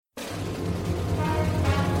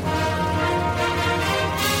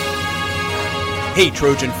Hey,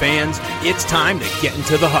 Trojan fans, it's time to get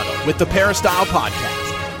into the huddle with the Peristyle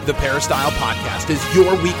Podcast. The Peristyle Podcast is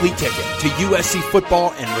your weekly ticket to USC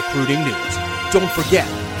football and recruiting news. Don't forget,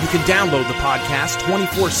 you can download the podcast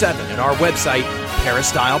 24/7 at our website,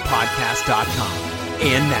 peristylepodcast.com.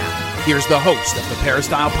 And now, here's the host of the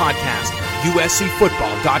Peristyle Podcast,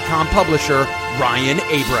 USCFootball.com publisher, Ryan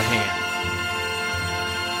Abraham.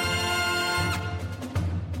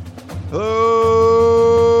 Hello,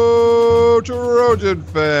 Trojan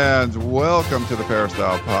fans. Welcome to the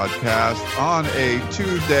Peristyle Podcast on a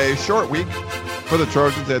Tuesday short week for the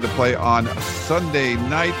Trojans. They had to play on Sunday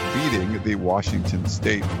night, beating the Washington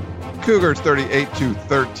State Cougars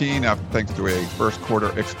 38-13 thanks to a first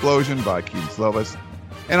quarter explosion by Keaton Slovis.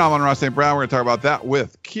 And I'm on Ross St. Brown. We're going to talk about that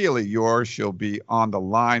with Keely Yours. She'll be on the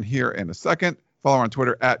line here in a second. Follow her on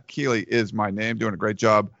Twitter at Keely is my name. Doing a great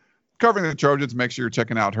job covering the Trojans. Make sure you're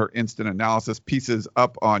checking out her instant analysis pieces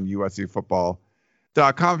up on USCFootball.com.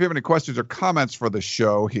 If you have any questions or comments for the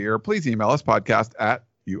show here, please email us, podcast at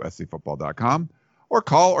USCFootball.com, or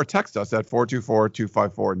call or text us at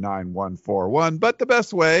 424-254-9141. But the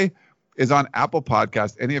best way is on Apple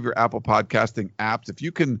Podcasts, any of your Apple podcasting apps. If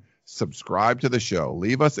you can subscribe to the show,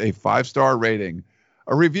 leave us a 5-star rating,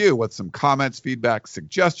 a review with some comments, feedback,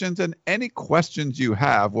 suggestions, and any questions you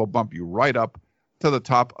have, we'll bump you right up to the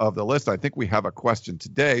top of the list. I think we have a question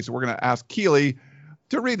today, so we're going to ask Keely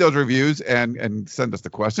to read those reviews and send us the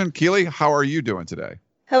question. Keely, how are you doing today?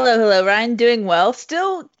 Hello, Ryan. Doing well.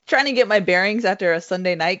 Still trying to get my bearings after a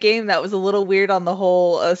Sunday night game. That was a little weird on the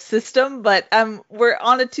whole system, but we're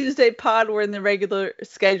on a Tuesday pod. We're in the regular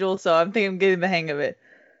schedule, so I'm thinking I'm getting the hang of it.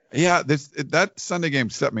 Yeah, that Sunday game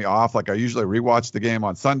set me off. Like, I usually rewatch the game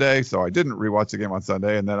on Sunday, so I didn't rewatch the game on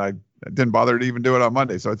Sunday, and then I didn't bother to even do it on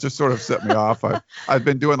Monday. So it just sort of set me off. I've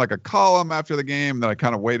been doing like a column after the game, then I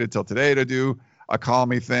kind of waited till today to do a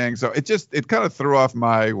column-y thing. So it kind of threw off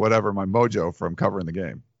my mojo from covering the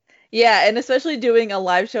game. Yeah, and especially doing a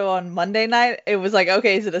live show on Monday night, it was like,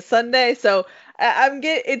 okay, is it a Sunday? So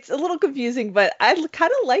it's a little confusing, but I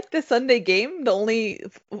kind of like the Sunday game, the only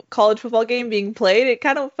college football game being played. It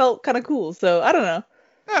kind of felt kind of cool. So I don't know.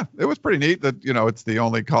 Yeah, it was pretty neat that, it's the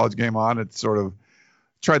only college game on. It's sort of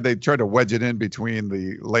they tried to wedge it in between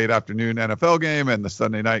the late afternoon NFL game and the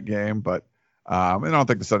Sunday night game, but I don't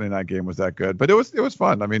think the Sunday night game was that good. But it was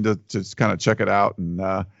fun. I mean, to just kind of check it out, and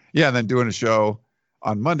and then doing a show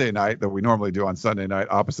on Monday night that we normally do on Sunday night,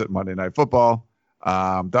 opposite Monday Night Football.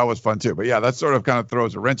 That was fun too. But yeah, that sort of kind of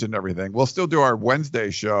throws a wrench in everything. We'll still do our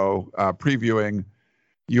Wednesday show previewing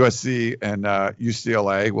USC and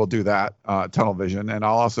UCLA. We'll do that, Tunnel Vision, and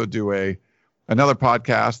I'll also do another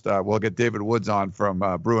podcast. We'll get David Woods on from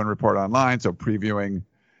Bruin Report Online, so previewing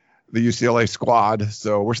the UCLA squad.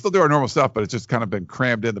 So we're still doing our normal stuff, but it's just kind of been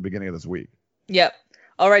crammed in the beginning of this week. Yep.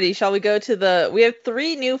 Alrighty, shall we go to we have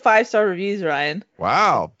 3 new 5-star reviews, Ryan.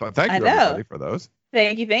 Wow. But thank you, everybody, for those.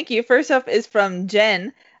 Thank you. First up is from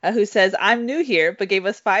Jen, who says, I'm new here, but gave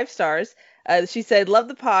us 5 stars. She said, love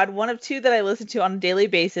the pod. One of 2 that I listen to on a daily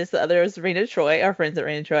basis. The other is Raina Troy, our friends at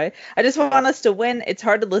Raina Troy. I just want us to win. It's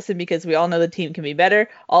hard to listen because we all know the team can be better.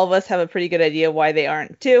 All of us have a pretty good idea why they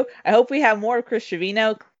aren't too. I hope we have more of Chris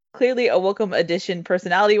Trevino. Clearly a welcome addition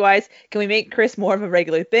personality-wise. Can we make Chris more of a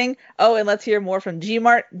regular thing? Oh, and let's hear more from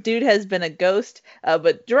Gmart. Dude has been a ghost,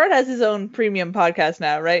 but Gerard has his own premium podcast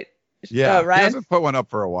now, right? Yeah, Ryan? He hasn't put one up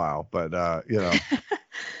for a while, but,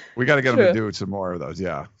 we got to get him to do some more of those,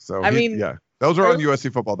 yeah. So, those are on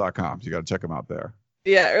USCFootball.com, so you got to check them out there.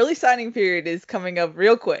 Yeah, early signing period is coming up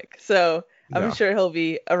real quick, so I'm sure he'll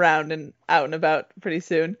be around and out and about pretty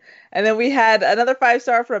soon. And then we had another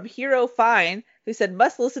 5-star from Hero Fine, who said,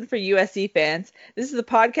 must listen for USC fans. This is the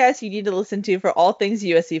podcast you need to listen to for all things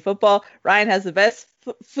USC football. Ryan has the best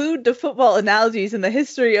food to football analogies in the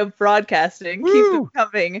history of broadcasting. Woo! Keep them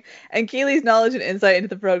coming. And Keely's knowledge and insight into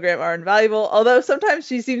the program are invaluable, although sometimes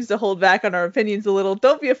she seems to hold back on our opinions a little.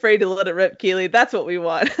 Don't be afraid to let it rip, Keely. That's what we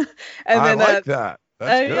want. I like that.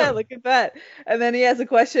 That's good. Yeah, look at that. And then he has a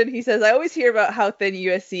question. He says, I always hear about how thin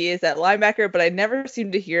USC is at linebacker, but I never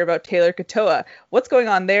seem to hear about Taylor Katoa. What's going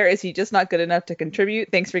on there? Is he just not good enough to contribute?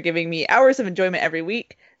 Thanks for giving me hours of enjoyment every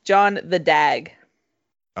week. John the Dag.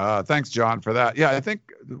 Thanks, John, for that. Yeah, I think,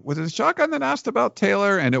 was it Shotgun that asked about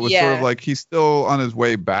Taylor? And it was sort of like he's still on his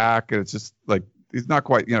way back. And it's just like he's not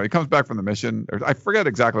quite, he comes back from the mission. Or I forget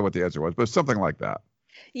exactly what the answer was, but something like that.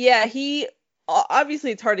 Yeah,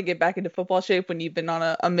 obviously it's hard to get back into football shape when you've been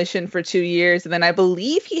on a mission for 2 years. And then I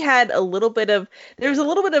believe he had there was a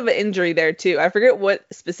little bit of an injury there too. I forget what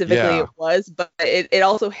specifically it was, but it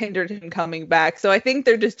also hindered him coming back. So I think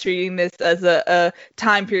they're just treating this as a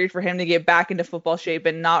time period for him to get back into football shape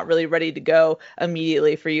and not really ready to go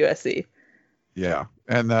immediately for USC. Yeah.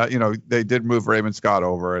 And, they did move Raymond Scott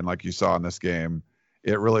over. And like you saw in this game,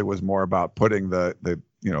 it really was more about putting the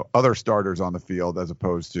other starters on the field as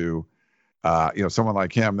opposed to, someone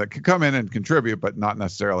like him that could come in and contribute, but not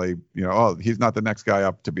necessarily, he's not the next guy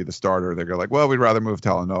up to be the starter. They go like, well, we'd rather move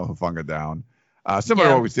Talanoa Hufanga down. Similar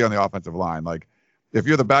to what we see on the offensive line. Like if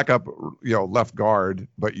you're the backup, left guard,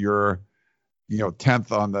 but you're,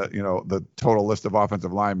 10th on the total list of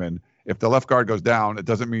offensive linemen. If the left guard goes down, it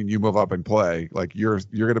doesn't mean you move up and play. Like you're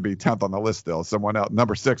going to be 10th on the list still. Someone else,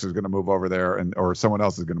 number 6 is going to move over there, or someone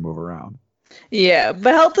else is going to move around. Yeah,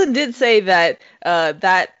 but Helton did say that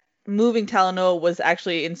that moving Talanoa was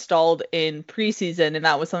actually installed in preseason, and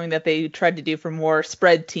that was something that they tried to do for more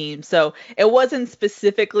spread teams. So it wasn't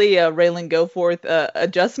specifically a Raylan Goforth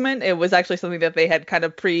adjustment. It was actually something that they had kind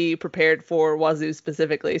of prepared for Wazoo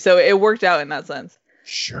specifically. So it worked out in that sense.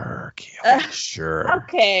 Sure, Keely, sure.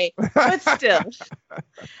 Okay, but still.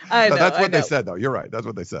 I know. That's what they said, though. You're right. That's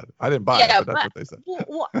what they said. I didn't buy it, but that's what they said.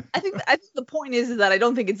 Well, I think the point is that I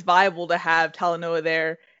don't think it's viable to have Talanoa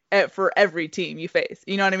there for every team you face.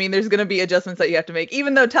 You know what I mean? There's going to be adjustments that you have to make,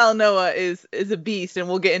 even though Talanoa is a beast, and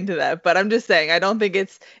we'll get into that. But I'm just saying, I don't think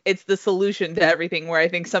it's the solution to everything, where I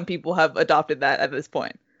think some people have adopted that at this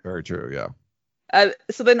point. Very true, yeah.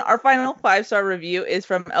 So then our final 5-star review is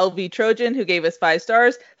from LV Trojan, who gave us 5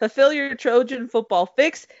 stars. Fulfill your Trojan football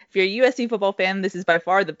fix. If you're a USC football fan, this is by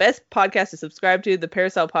far the best podcast to subscribe to. The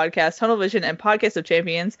Peristyle Podcast, Tunnel Vision, and Podcast of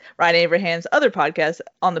Champions, Ryan Abraham's other podcasts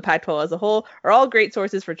on the Pac-12 as a whole, are all great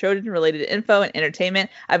sources for Trojan-related info and entertainment.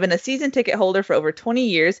 I've been a season ticket holder for over 20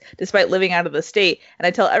 years, despite living out of the state, and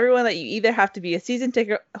I tell everyone that you either have to be a season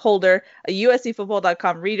ticket holder, a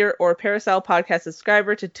USCFootball.com reader, or a Peristyle Podcast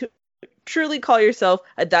subscriber to truly call yourself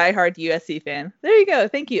a diehard USC fan. There you go.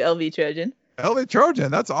 Thank you, LV Trojan. LV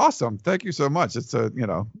Trojan, that's awesome. Thank you so much. It's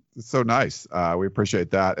it's so nice. We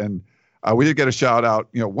appreciate that. And we did get a shout out.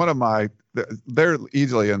 One of they're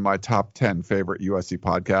easily in my top 10 favorite USC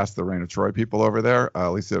podcasts, the Rain of Troy people over there,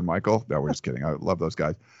 Lisa and Michael. No, we're just kidding. I love those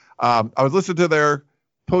guys. I was listening to their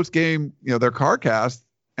post game, their CarCast,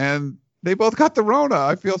 and they both got the Rona.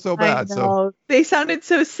 I feel so bad. So they sounded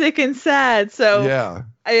so sick and sad. So yeah.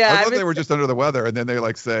 I thought they were just under the weather, and then they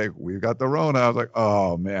say, we've got the Rona. I was like,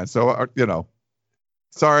 oh man. So,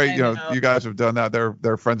 sorry, you guys have done that.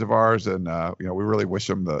 They're friends of ours, and we really wish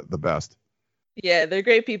them the best. Yeah, they're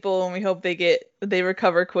great people, and we hope they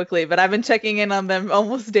recover quickly. But I've been checking in on them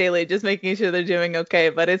almost daily, just making sure they're doing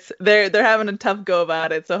okay. But they're having a tough go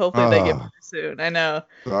about it, so hopefully they get better soon. I know.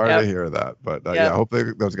 Sorry to hear that, but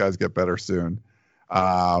hopefully those guys get better soon.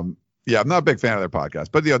 I'm not a big fan of their podcast,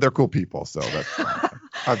 but they're cool people, so that's fine.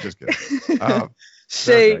 I'm just kidding.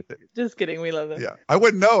 Shay, just kidding. We love them. Yeah, I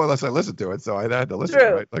wouldn't know unless I listened to it, so I had to listen.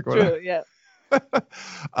 True, right? true, yeah.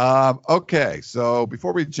 Okay, so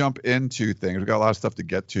before we jump into things, we've got a lot of stuff to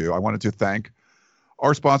get to. I wanted to thank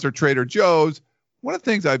our sponsor, Trader Joe's. One of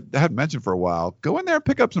the things I hadn't mentioned for a while, go in there and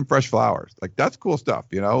pick up some fresh flowers. Like, that's cool stuff,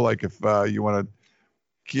 like if you want to,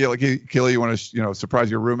 Keely, you want to,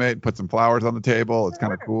 surprise your roommate and put some flowers on the table. It's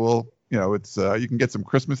kind of cool. It's you can get some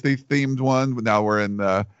Christmas themed one. Now we're in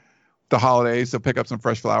the holidays, so pick up some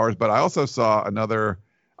fresh flowers. But I also saw another.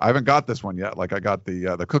 I haven't got this one yet. Like I got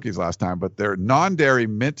the cookies last time, but they're non-dairy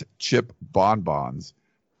mint chip bonbons.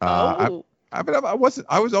 I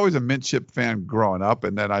was always a mint chip fan growing up,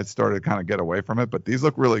 and then I started to kind of get away from it. But these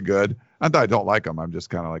look really good. Not that I don't like them. I'm just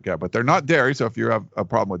kind of like, but they're not dairy. So if you have a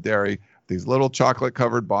problem with dairy, these little chocolate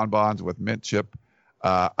covered bonbons with mint chip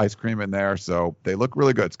ice cream in there. So they look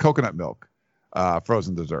really good. It's coconut milk,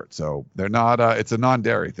 frozen dessert. So they're not, it's a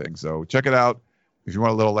non-dairy thing. So check it out. If you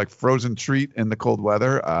want a little like frozen treat in the cold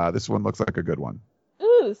weather, this one looks like a good one.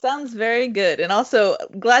 Ooh, sounds very good. And also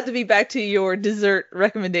glad to be back to your dessert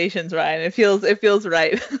recommendations, Ryan. It feels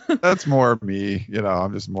right. That's more me.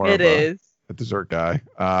 I'm just more of a dessert guy.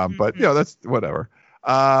 But that's whatever.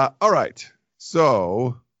 All right.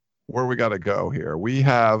 So where we got to go here? We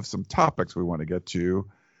have some topics we want to get to.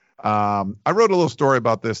 I wrote a little story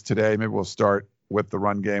about this today. Maybe we'll start with the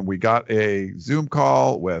run game. We got a Zoom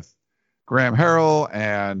call with Graham Harrell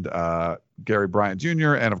and Gary Bryant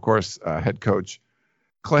Jr. and, of course, head coach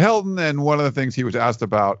Clay Helton. And one of the things he was asked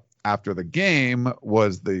about after the game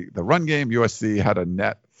was the run game. USC had a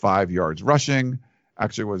net 5 yards rushing.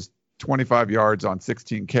 Actually was 25 yards on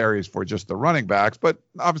 16 carries for just the running backs, but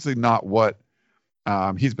obviously not what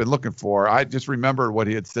he's been looking for. I just remembered what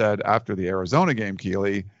he had said after the Arizona game,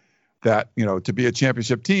 Keely, that, to be a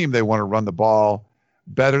championship team, they want to run the ball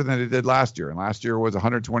better than they did last year. And last year was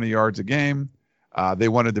 120 yards a game. They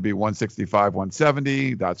wanted to be 165,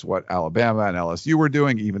 170. That's what Alabama and LSU were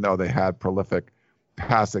doing, even though they had prolific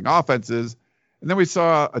passing offenses. And then we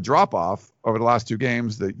saw a drop off over the last two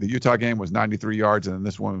games. The Utah game was 93 yards, and then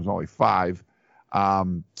this one was only 5.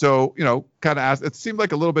 So, kind of asked, it seemed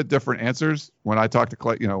like a little bit different answers when I talked to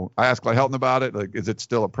Clay. I asked Clay Helton about it. Like, is it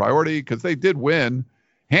still a priority? Because they did win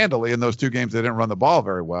handily in those two games. They didn't run the ball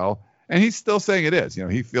very well. And he's still saying it is.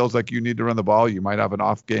 He feels like you need to run the ball. You might have an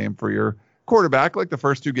off game for your quarterback. Like the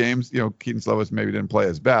first two games, Keaton Slovis maybe didn't play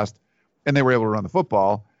his best, and they were able to run the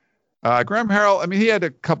football. Graham Harrell, he had a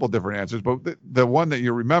couple different answers, but the one that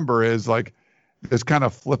you remember is like this kind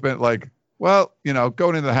of flippant, like, well,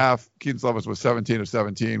 going into the half, Keaton Slovis was 17 of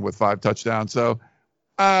 17 with 5 touchdowns. So,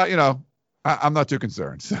 I'm not too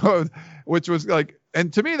concerned. So, which was like,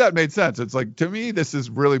 and to me, that made sense. It's like, to me, this is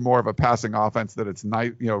really more of a passing offense that it's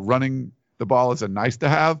nice, running the ball is a nice to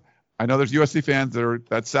have. I know there's USC fans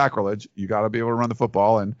that's sacrilege. You got to be able to run the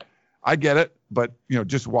football, and I get it. But,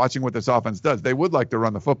 just watching what this offense does, they would like to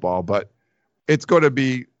run the football, but it's going to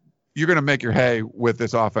be, you're going to make your hay with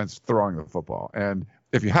this offense throwing the football. And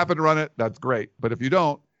if you happen to run it, that's great. But if you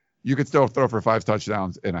don't, you can still throw for 5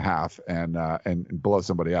 touchdowns in a half and blow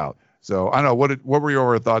somebody out. So I don't know, what were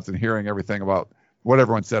your thoughts in hearing everything about what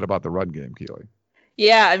everyone said about the run game, Keely?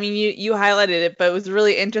 Yeah, you highlighted it, but it was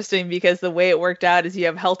really interesting because the way it worked out is you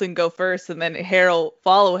have Helton go first and then Harrell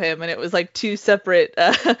follow him, and it was like 2 separate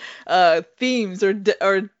themes, or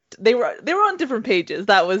they were on different pages.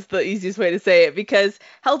 That was the easiest way to say it, because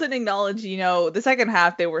Helton acknowledged, the second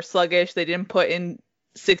half they were sluggish. They didn't put in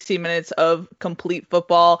 60 minutes of complete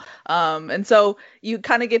football. And so you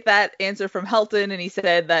kind of get that answer from Helton, and he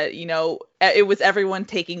said that, it was everyone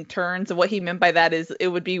taking turns. And what he meant by that is it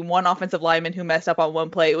would be one offensive lineman who messed up on one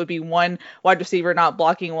play. It would be one wide receiver not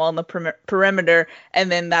blocking well in the perimeter.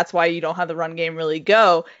 And then that's why you don't have the run game really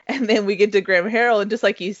go. And then we get to Graham Harrell, and just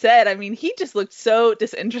like you said, he just looked so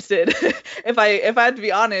disinterested. if I have to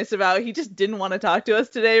be honest about, he just didn't want to talk to us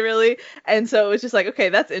today, really. And so it was just like, okay,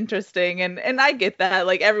 that's interesting. And I get that.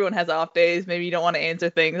 Like, everyone has off days. Maybe you don't want to answer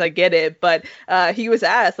things. I get it. But he was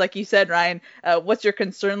asked, like you said, Ryan, what's your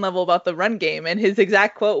concern level about the run game? And his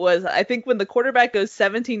exact quote was, I think when the quarterback goes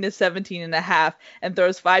 17 to 17 and a half and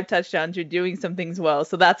throws 5 touchdowns, you're doing some things well.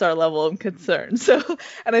 So that's our level of concern. So,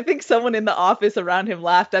 and I think someone in the office around him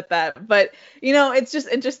laughed at that. But, it's just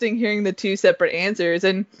interesting hearing the 2 separate answers.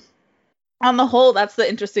 And on the whole, that's the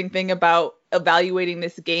interesting thing about evaluating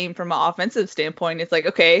this game from an offensive standpoint. It's like,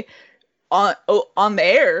 okay, on the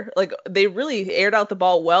air, like, they really aired out the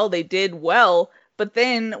ball well. They did well. But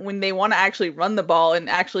then when they want to actually run the ball and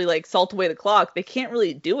actually like salt away the clock, they can't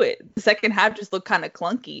really do it. The second half just looked kind of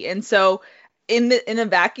clunky. And so in a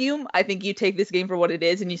vacuum, I think you take this game for what it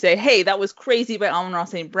is and you say, hey, that was crazy by Amon-Ra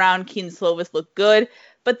St. Brown. Keaton Slovis looked good.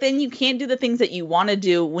 But then you can't do the things that you want to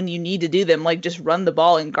do when you need to do them, like just run the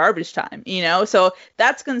ball in garbage time, So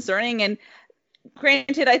that's concerning. And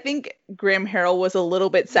granted, I think Graham Harrell was a little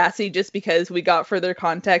bit sassy just because we got further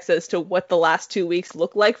context as to what the last 2 weeks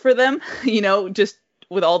looked like for them, just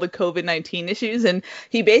with all the COVID-19 issues. And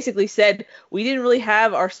he basically said, we didn't really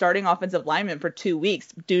have our starting offensive linemen for 2 weeks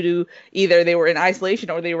due to either they were in isolation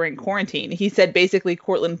or they were in quarantine. He said basically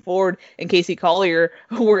Cortland Ford and Casey Collier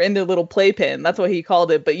were in their little playpen. That's what he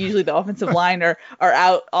called it. But usually the offensive line are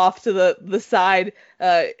out off to the side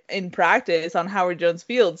in practice on Howard Jones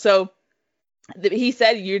Field. So he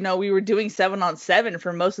said, we were doing 7-on-7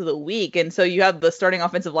 for most of the week. And so you have the starting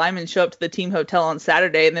offensive linemen show up to the team hotel on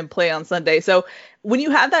Saturday and then play on Sunday. So when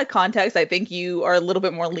you have that context, I think you are a little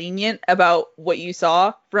bit more lenient about what you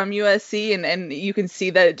saw from USC. And you can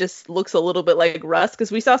see that it just looks a little bit like rust,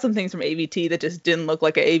 because we saw some things from AVT that just didn't look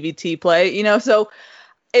like an AVT play, so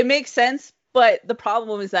it makes sense. But the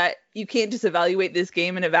problem is that you can't just evaluate this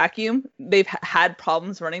game in a vacuum. They've had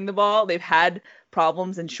problems running the ball. They've had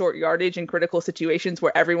problems in short yardage and critical situations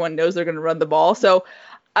where everyone knows they're going to run the ball. So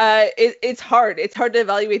it's hard. It's hard to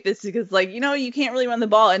evaluate this because, you can't really run the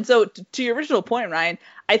ball. And so to your original point, Ryan,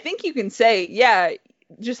 I think you can say, yeah,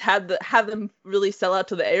 just have them really sell out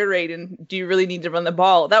to the air raid, and do you really need to run the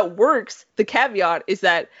ball? That works. The caveat is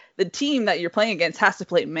that the team that you're playing against has to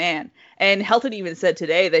play man. And Helton even said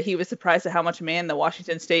today that he was surprised at how much man the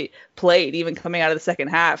Washington State played, even coming out of the second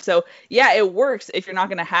half. So yeah, it works if you're not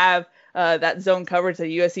going to have that zone coverage that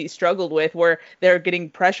USC struggled with, where they're getting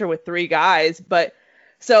pressure with 3 guys. But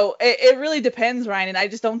so it really depends, Ryan. And I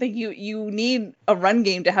just don't think you need a run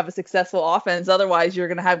game to have a successful offense. Otherwise, you're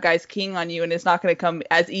going to have guys keying on you, and it's not going to come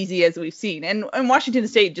as easy as we've seen. And Washington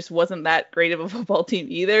State just wasn't that great of a football team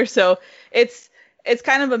either. So it's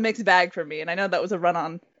kind of a mixed bag for me. And I know that was a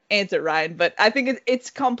run-on answer, Ryan, but I think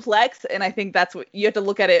it's complex, and I think that's what you have to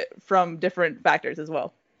look at it from different factors as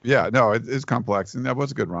well. Yeah, no, it is complex, and that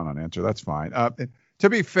was a good run-on answer. That's fine. To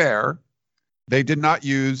be fair, they did not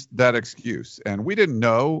use that excuse. And we didn't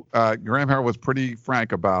know. Graham Harrell was pretty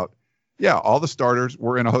frank about, all the starters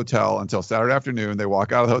were in a hotel until Saturday afternoon. They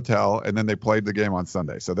walk out of the hotel, and then they played the game on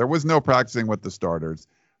Sunday. So there was no practicing with the starters.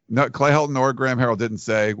 No, Clay Helton or Graham Harrell didn't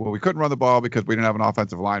say, well, we couldn't run the ball because we didn't have an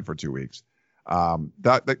offensive line for 2 weeks.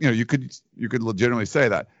 You could legitimately say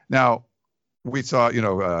that. Now, we saw,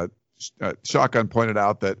 Shotgun pointed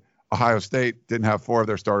out that Ohio State didn't have 4 of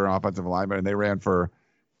their starter offensive linemen, and they ran for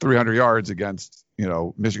 300 yards against,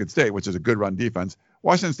 Michigan State, which is a good run defense.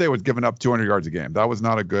 Washington State was giving up 200 yards a game. That was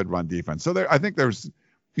not a good run defense. So I think there's,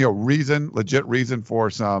 legit reason for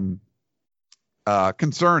some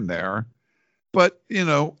concern there. But,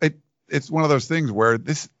 it's one of those things where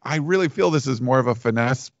I really feel this is more of a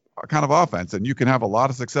finesse kind of offense, and you can have a lot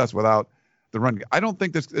of success without the run. I don't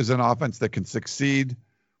think this is an offense that can succeed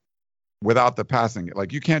without the passing.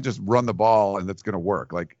 Like, you can't just run the ball and it's going to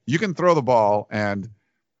work. Like, you can throw the ball and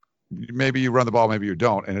maybe you run the ball, maybe you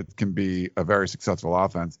don't, and it can be a very successful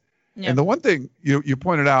offense. Yeah. And the one thing you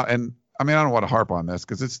pointed out, and I mean, I don't want to harp on this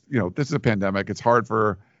because it's, this is a pandemic. It's hard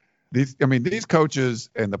for these coaches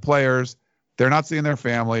and the players. They're not seeing their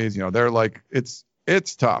families. They're like, it's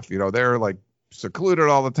tough. They're like secluded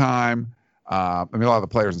all the time. A lot of the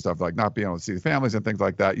players and stuff, like not being able to see the families and things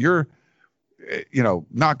like that. You're,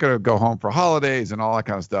 not going to go home for holidays and all that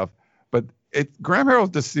kind of stuff. But Graham Harrell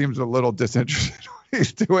just seems a little disinterested when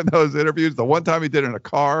he's doing those interviews. The one time he did it in a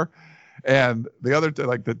car, and the other,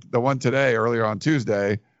 the one today, earlier on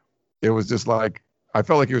Tuesday, it was just like, I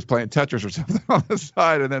felt like he was playing Tetris or something on the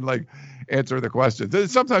side and then like answering the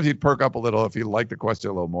questions. Sometimes he'd perk up a little if he liked the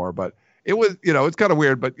question a little more, but it was, it's kind of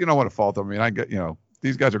weird, but you don't want to fault him. I mean, I get,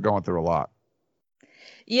 these guys are going through a lot.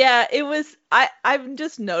 Yeah, it was, I've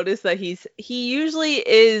just noticed that he usually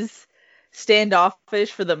is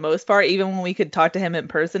standoffish for the most part. Even when we could talk to him in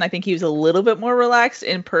person, I think he was a little bit more relaxed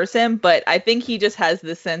in person, but I think he just has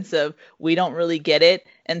this sense of, we don't really get it,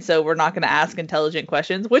 and so we're not going to ask intelligent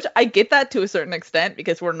questions, which I get that to a certain extent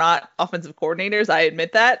because we're not offensive coordinators. I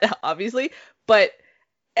admit that, obviously, but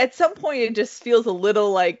at some point it just feels a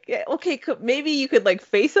little like, okay, maybe you could like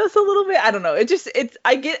face us a little bit. I don't know.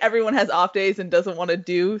 I get everyone has off days and doesn't want to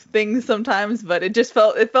do things sometimes, but it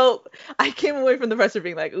felt, I came away from the presser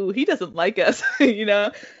being like, ooh, he doesn't like us,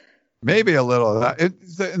 Maybe a little. And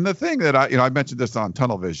the thing that I mentioned this on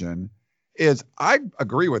Tunnel Vision is I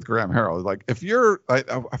agree with Graham Harrell. Like, if you're,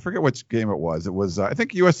 I forget which game it was. It was, I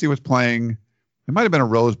think USC was playing, it might've been a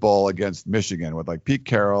Rose Bowl against Michigan with like Pete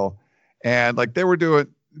Carroll, and like they were doing,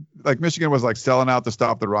 like Michigan was like selling out to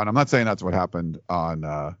stop the run. I'm not saying that's what happened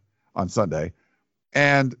on Sunday.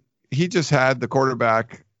 And he just had the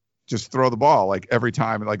quarterback just throw the ball like every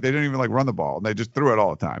time. Like, they didn't even like run the ball, and they just threw it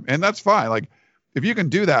all the time. And that's fine. Like, if you can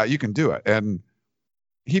do that, you can do it. And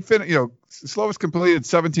he Slovis completed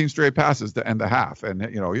 17 straight passes to end the half. And,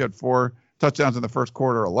 he had 4 touchdowns in the first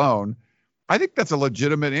quarter alone. I think that's a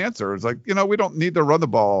legitimate answer. It's like, we don't need to run the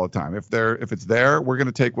ball all the time. If it's there, we're going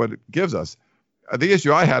to take what it gives us. The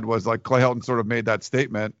issue I had was like Clay Helton sort of made that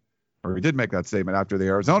statement, or he did make that statement after the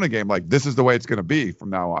Arizona game. Like, this is the way it's going to be from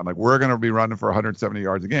now on. Like, we're going to be running for 170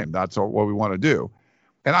 yards a game. That's what we want to do.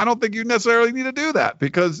 And I don't think you necessarily need to do that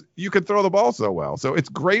because you can throw the ball so well. So it's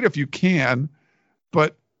great if you can,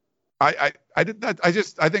 but I think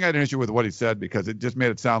I had an issue with what he said because it just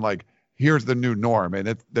made it sound like here's the new norm, and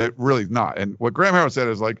it really is not. And what Graham Harrell said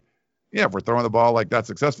is like, yeah, if we're throwing the ball like that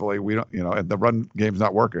successfully, we don't, and the run game's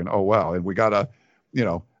not working. Oh, well. And we got an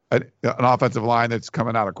offensive line that's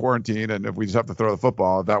coming out of quarantine. And if we just have to throw the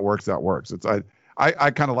football, if that works, that works.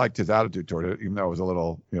 I kind of liked his attitude toward it, even though it was a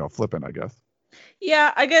little, flippant, I guess.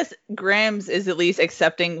 Yeah, I guess Graham's is at least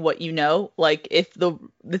accepting what like if the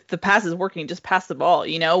pass is working, just pass the ball,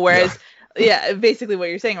 whereas yeah, basically what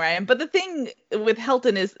you're saying, Ryan. But the thing with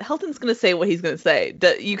Helton is Helton's going to say what he's going to say.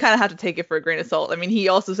 You kind of have to take it for a grain of salt. I mean, he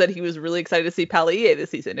also said he was really excited to see Palier this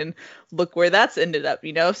season, and look where that's ended up,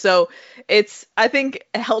 So I think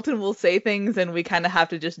Helton will say things, and we kind of have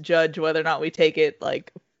to just judge whether or not we take it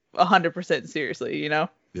like 100% seriously,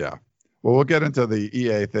 Yeah. Well, we'll get into the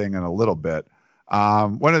EA thing in a little bit.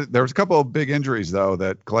 There was a couple of big injuries though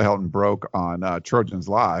that Clay Helton broke on Trojans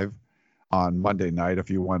Live on Monday night, if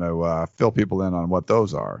you want to fill people in on what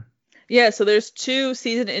those are. Yeah, so there's 2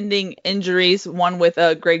 season-ending injuries. One with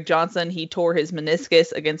Greg Johnson. He tore his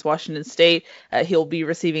meniscus against Washington State. He'll be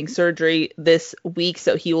receiving surgery this week,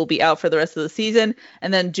 so he will be out for the rest of the season.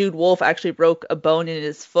 And then Jude Wolfe actually broke a bone in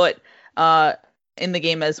his foot in the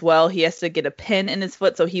game as well. He has to get a pin in his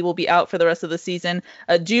foot, so he will be out for the rest of the season.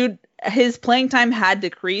 Jude, his playing time had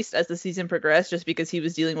decreased as the season progressed just because he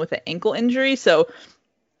was dealing with an ankle injury, so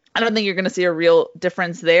I don't think you're going to see a real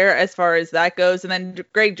difference there as far as that goes. And then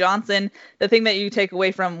Greg Johnson, the thing that you take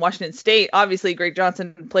away from Washington State, obviously Greg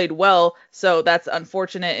Johnson played well, so that's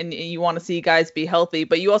unfortunate, and you want to see guys be healthy.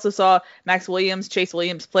 But you also saw Max Williams, Chase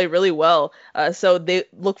Williams play really well, so they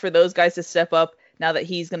look for those guys to step up now that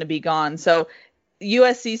he's going to be gone. So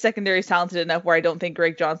USC secondary is talented enough where I don't think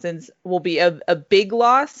Greg Johnson's will be a big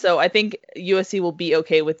loss. So I think USC will be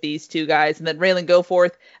okay with these two guys. And then Raylan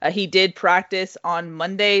Goforth, he did practice on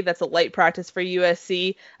Monday. That's a light practice for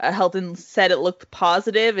USC. Helton said it looked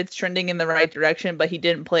positive. It's trending in the right direction, but he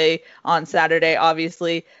didn't play on Saturday,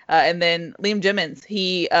 obviously. And then Liam Jimmons,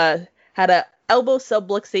 he had a elbow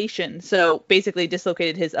subluxation, so basically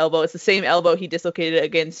dislocated his elbow. It's the same elbow he dislocated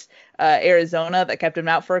against Arizona that kept him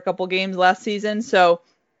out for a couple games last season. So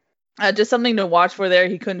just something to watch for there.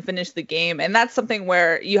 He couldn't finish the game, and that's something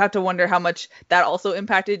where you have to wonder how much that also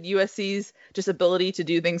impacted USC's just ability to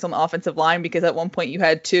do things on the offensive line, because at one point you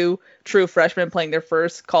had two true freshmen playing their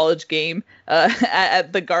first college game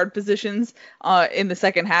at the guard positions in the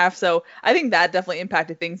second half. So I think that definitely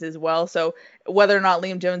impacted things as well. So whether or not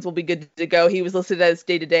Liam Jimmons will be good to go, he was listed as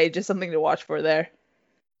day-to-day, just something to watch for there.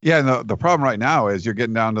 Yeah, and the problem right now is you're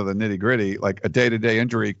getting down to the nitty-gritty. Like a day-to-day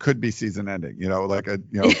injury could be season-ending. Like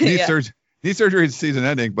knee surgery is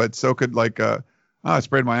season-ending, but so could I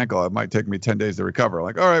sprained my ankle. It might take me 10 days to recover.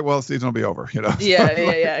 Like, all right, well, the season will be over.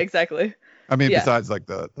 Yeah, exactly. I mean, besides like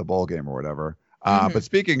the bowl game or whatever. But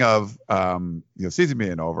speaking of season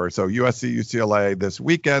being over, so USC UCLA this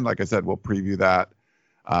weekend. Like I said, we'll preview that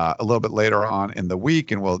a little bit later on in the week,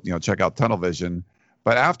 and we'll check out Tunnel Vision.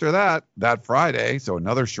 But after that Friday, so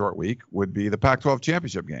another short week, would be the Pac-12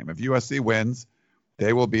 championship game. If USC wins,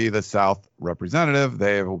 they will be the South representative.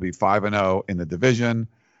 They will be 5-0 in the division.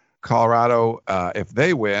 Colorado, if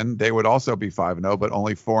they win, they would also be 5-0, but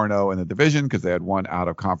only 4-0 in the division because they had one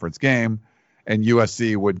out-of-conference game. And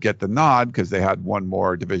USC would get the nod because they had one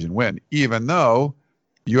more division win, even though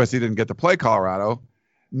USC didn't get to play Colorado.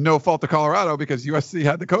 No fault to Colorado because USC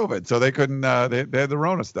had the COVID, so they couldn't. They had the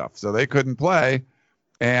Rona stuff, so they couldn't play.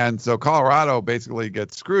 And so Colorado basically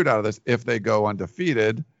gets screwed out of this if they go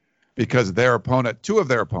undefeated because two of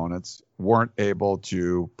their opponents weren't able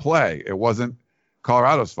to play. It wasn't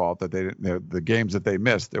Colorado's fault that they didn't, the games that they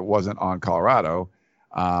missed, it wasn't on Colorado.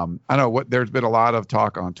 I know there's been a lot of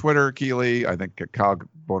talk on Twitter, Keely. I think Kyle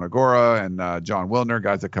Bonagora and John Wilner,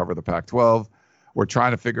 guys that cover the Pac-12, were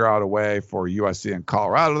trying to figure out a way for USC and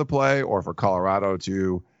Colorado to play, or for Colorado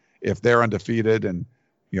to, if they're undefeated and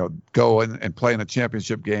go in and play in a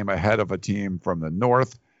championship game ahead of a team from the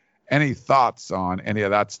North. Any thoughts on any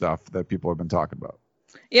of that stuff that people have been talking about?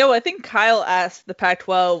 Yeah, well, I think Kyle asked the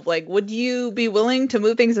Pac-12, would you be willing to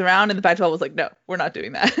move things around? And the Pac-12 was like, no, we're not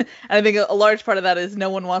doing that. And I think a large part of that is no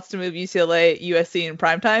one wants to move UCLA, USC in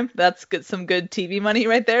primetime. That's some good TV money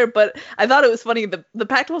right there. But I thought it was funny. The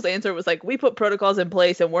Pac-12's answer was like, we put protocols in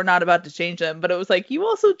place and we're not about to change them. But it was like, you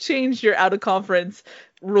also changed your out-of-conference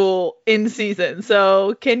rule in season.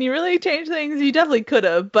 So can you really change things? You definitely could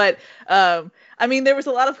have. But there was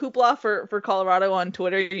a lot of hoopla for Colorado on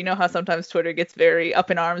Twitter. You know how sometimes Twitter gets very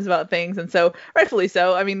up in arms about things, and so rightfully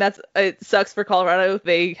so. It sucks for Colorado.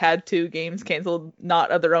 They had 2 games canceled,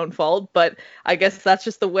 not of their own fault, but I guess that's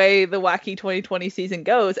just the way the wacky 2020 season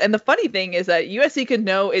goes. And the funny thing is that USC could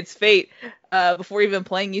know its fate before even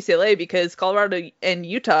playing UCLA, because Colorado and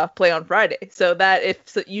Utah play on Friday. So that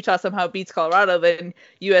if Utah somehow beats Colorado, then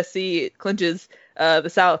USC clinches the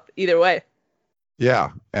South either way.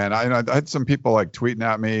 Yeah, and I had some people tweeting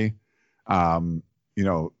at me, so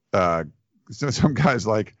some guys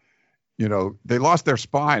they lost their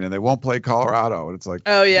spine and they won't play Colorado, and it's like,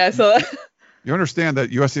 oh yeah, so you understand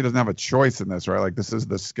that USC doesn't have a choice in this, right? This is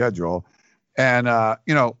the schedule, and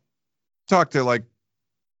talk to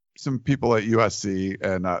some people at USC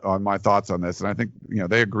and on my thoughts on this, and I think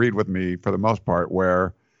they agreed with me for the most part,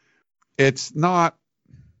 where it's not.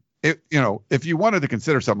 If you wanted to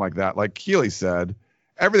consider something like that, like Keely said,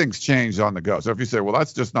 everything's changed on the go. So if you say, well,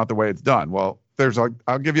 that's just not the way it's done. Well,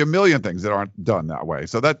 I'll give you a million things that aren't done that way.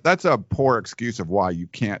 So that's a poor excuse of why you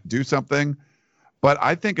can't do something. But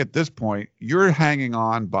I think at this point, you're hanging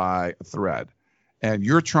on by a thread and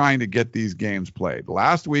you're trying to get these games played.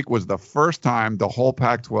 Last week was the first time the whole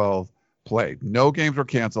Pac-12 played. No games were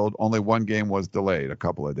canceled. Only one game was delayed a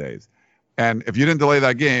couple of days. And if you didn't delay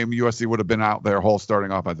that game, USC would have been out their whole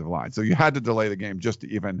starting offensive line. So you had to delay the game just to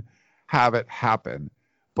even have it happen.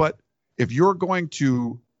 But if you're going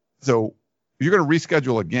to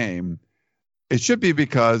reschedule a game, it should be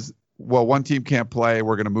because, well, one team can't play,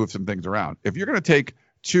 we're going to move some things around. If you're going to take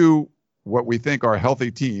 2, what we think are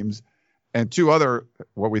healthy teams, and 2 other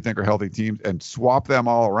what we think are healthy teams and swap them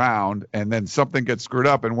all around, and then something gets screwed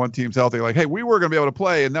up and one team's healthy, like, hey, we were going to be able to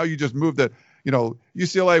play, and now you just moved it.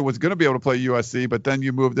 UCLA was going to be able to play USC, but then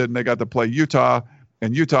you moved it and they got to play Utah,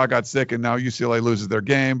 and Utah got sick, and now UCLA loses their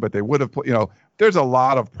game, but they would have there's a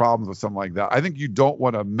lot of problems with something like that. I think you don't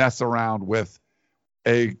want to mess around with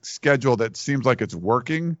a schedule that seems like it's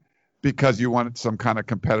working because you want some kind of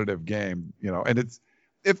competitive game, and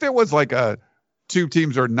if it was like 2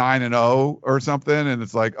 teams are 9-0 or something, and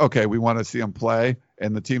it's like, okay, we want to see them play,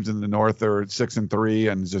 and the teams in the North are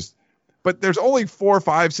 6-3, and but there's only 4,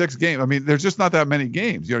 5, 6 games. I mean, there's just not that many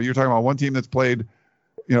games. You're talking about one team that's played,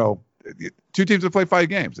 2 teams that played 5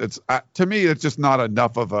 games. It's to me, it's just not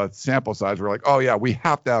enough of a sample size. We're like, oh yeah, we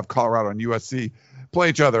have to have Colorado and USC play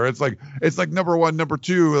each other. It's like number 1, number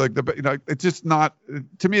 2, like it's just not,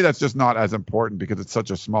 to me, that's just not as important because it's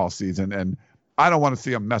such a small season, and I don't want to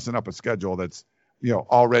see them messing up a schedule that's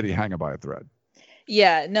already hanging by a thread.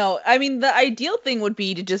 Yeah, no, I mean, the ideal thing would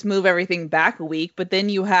be to just move everything back a week, but then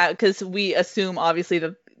because we assume obviously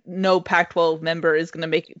that no Pac-12 member is going to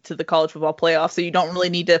make it to the college football playoff, so you don't really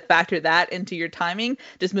need to factor that into your timing.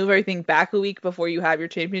 Just move everything back a week before you have your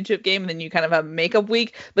championship game, and then you kind of have a makeup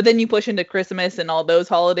week, but then you push into Christmas and all those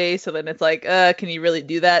holidays, so then it's like, can you really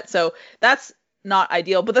do that? So that's not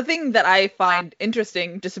ideal. But the thing that I find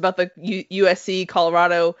interesting just about the USC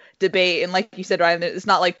Colorado debate, and like you said, Ryan, it's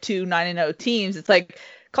not like 2 9-0 teams. It's like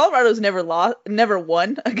Colorado's never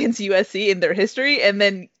won against USC in their history, and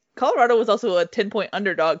then Colorado was also a 10-point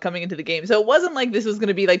underdog coming into the game. So it wasn't like this was going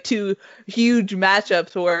to be like 2 huge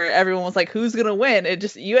matchups where everyone was like, who's going to win? It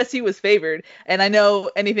just, USC was favored. And I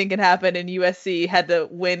know anything can happen, and USC had to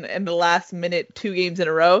win in the last minute 2 games in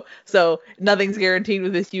a row. So nothing's guaranteed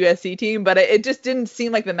with this USC team, but it just didn't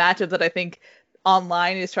seem like the matchup that I think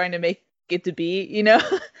online is trying to make it to be,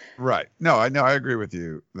 Right. No, I agree with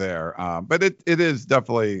you there. But it is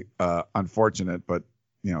definitely unfortunate, but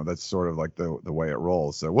that's sort of like the way it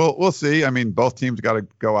rolls. So we'll see. I mean, both teams got to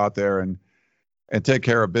go out there and take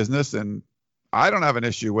care of business. And I don't have an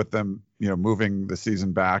issue with them, moving the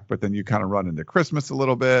season back, but then you kind of run into Christmas a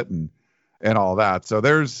little bit and all that. So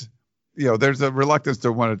there's a reluctance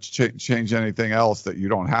to want to change anything else that you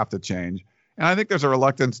don't have to change. And I think there's a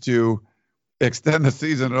reluctance to extend the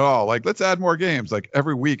season at all. Like, let's add more games. Like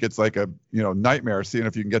every week it's like a, nightmare seeing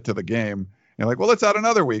if you can get to the game. And like, well, let's add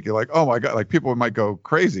another week. You're like, oh my God, like people might go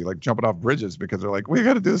crazy, like jumping off bridges because they're like, we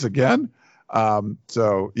got to do this again.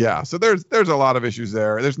 So there's a lot of issues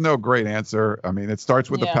there. There's no great answer. I mean, it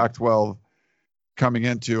starts with the Pac-12 coming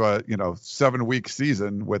into a 7-week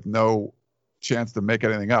season with no chance to make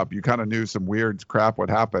anything up. You kind of knew some weird crap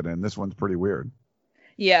would happen, and this one's pretty weird.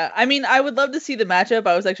 Yeah, I mean, I would love to see the matchup.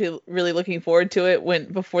 I was actually really looking forward to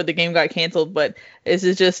it before the game got canceled, but this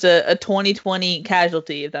is just a 2020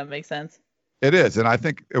 casualty, if that makes sense. It is, and I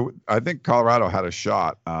think Colorado had a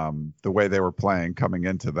shot the way they were playing coming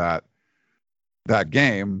into that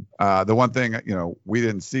game. The one thing we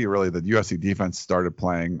didn't see really, the USC defense started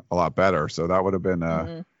playing a lot better, so that would have been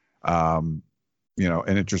an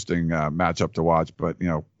interesting matchup to watch. But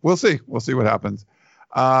we'll see what happens.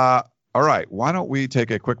 All right, why don't we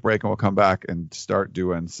take a quick break and we'll come back and start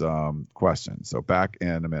doing some questions. So back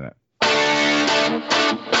in a minute.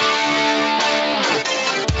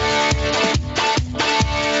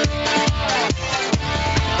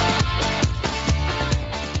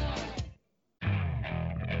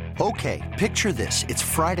 Okay, picture this. It's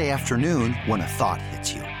Friday afternoon when a thought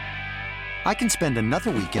hits you. I can spend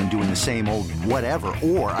another weekend doing the same old whatever,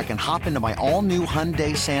 or I can hop into my all-new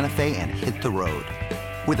Hyundai Santa Fe and hit the road.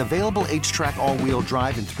 With available H-Track all-wheel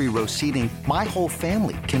drive and 3-row seating, my whole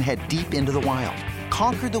family can head deep into the wild.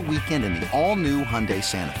 Conquer the weekend in the all-new Hyundai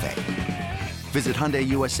Santa Fe. Visit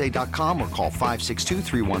HyundaiUSA.com or call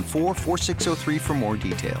 562-314-4603 for more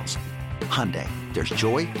details. Hyundai, there's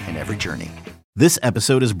joy in every journey. This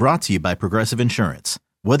episode is brought to you by Progressive Insurance.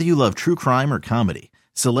 Whether you love true crime or comedy,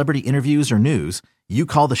 celebrity interviews or news, you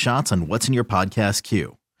call the shots on what's in your podcast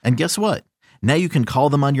queue. And guess what? Now you can call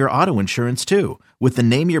them on your auto insurance too with the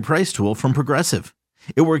Name Your Price tool from Progressive.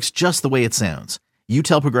 It works just the way it sounds. You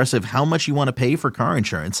tell Progressive how much you want to pay for car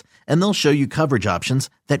insurance, and they'll show you coverage options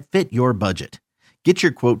that fit your budget. Get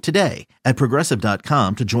your quote today at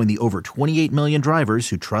Progressive.com to join the over 28 million drivers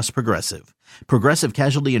who trust Progressive. Progressive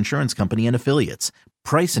Casualty Insurance Company and Affiliates.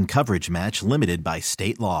 Price and coverage match limited by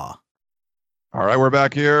state law. All right, we're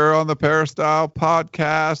back here on the Peristyle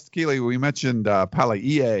Podcast. Keely, we mentioned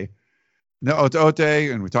Palaie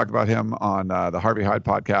No'ote, and we talked about him on the Harvey Hyde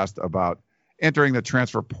podcast about entering the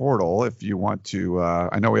transfer portal. If you want to,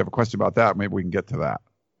 I know we have a question about that. Maybe we can get to that.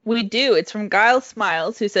 We do. It's from Giles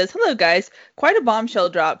Smiles, who says, "Hello, guys. Quite a bombshell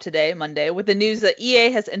drop today, Monday, with the news that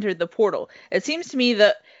EA has entered the portal. It seems to me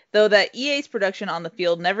that, though, that EA's production on the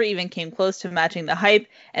field never even came close to matching the hype,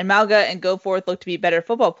 and Malga and Goforth look to be better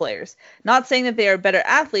football players. Not saying that they are better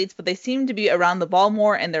athletes, but they seem to be around the ball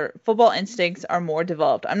more, and their football instincts are more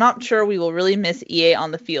developed. I'm not sure we will really miss EA on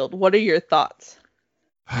the field. What are your thoughts?"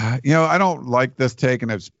 I don't like this take,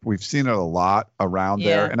 and we've seen it a lot around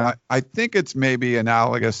there. And I think it's maybe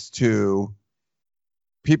analogous to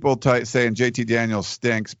people saying JT Daniels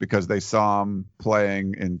stinks because they saw him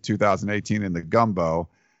playing in 2018 in the Gumbo.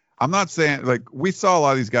 I'm not saying, like, we saw a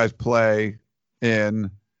lot of these guys play in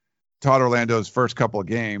Todd Orlando's first couple of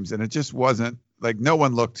games, and it just wasn't, like, no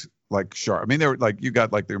one looked, like, sharp. I mean, they were, like, you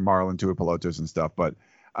got, like, the Marlon Tuipulotus and stuff, but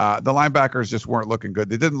the linebackers just weren't looking good.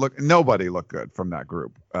 Nobody looked good from that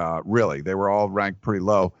group, really. They were all ranked pretty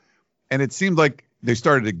low. And it seemed like they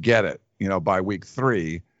started to get it, by week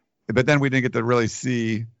 3. But then we didn't get to really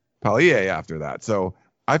see Palier after that. So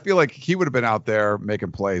I feel like he would have been out there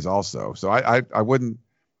making plays also. So I wouldn't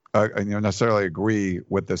necessarily agree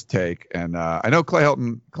with this take. And I know Clay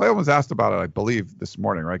Helton was asked about it, I believe, this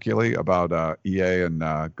morning, right, Keely, about EA and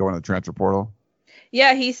going to the transfer portal.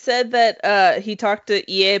 Yeah, he said that he talked to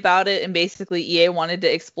EA about it, and basically EA wanted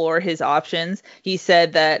to explore his options. He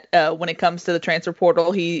said that when it comes to the transfer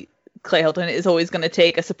portal, Clay Helton is always going to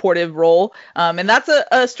take a supportive role. And that's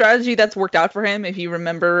a strategy that's worked out for him. If you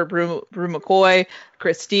remember Brew McCoy,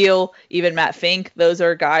 Chris Steele, even Matt Fink, those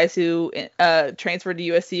are guys who transferred to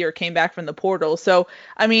USC or came back from the portal. So,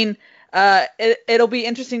 I mean, it'll be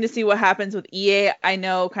interesting to see what happens with EA. I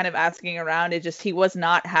know, kind of asking around, he was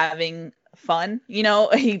not having fun.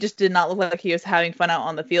 He just did not look like he was having fun out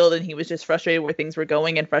on the field, and he was just frustrated where things were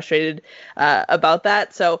going and frustrated about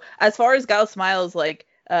that. So as far as Giles Smiles,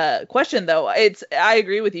 question though, I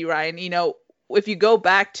agree with you, Ryan. If you go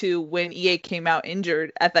back to when EA came out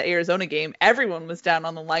injured at the Arizona game, everyone was down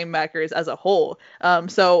on the linebackers as a whole.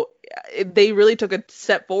 So they really took a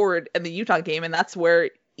step forward in the Utah game, and that's where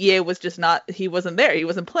EA was just he wasn't there. He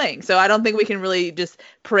wasn't playing. So I don't think we can really just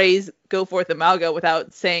praise Goforth and Malga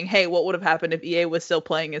without saying, hey, what would have happened if EA was still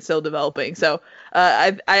playing and still developing? So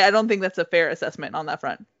I don't think that's a fair assessment on that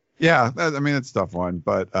front. Yeah, I mean, it's a tough one,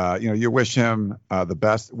 but you wish him the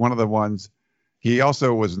best. One of the ones, he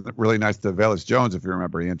also was really nice to Velus Jones, if you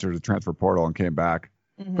remember. He entered the transfer portal and came back,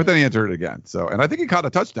 but then he entered it again. So, and I think he caught a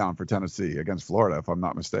touchdown for Tennessee against Florida, if I'm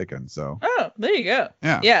not mistaken. So, there you go.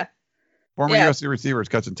 Yeah. Former USC receivers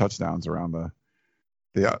catching touchdowns around the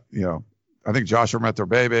I think Joshua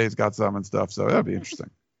Metrobebe got some and stuff. So that'd be interesting.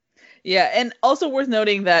 Yeah, and also worth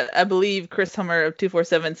noting that I believe Chris Hummer of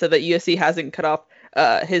 247 said that USC hasn't cut off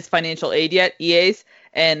his financial aid yet, EA's,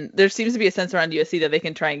 and there seems to be a sense around USC that they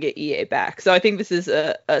can try and get EA back. So I think this is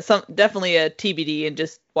definitely a TBD, and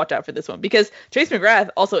just watch out for this one, because Chase McGrath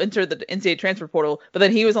also entered the NCAA transfer portal, but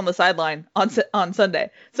then he was on the sideline on Sunday.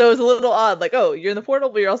 So it was a little odd, like, oh, you're in the portal,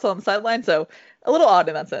 but you're also on the sideline. So a little odd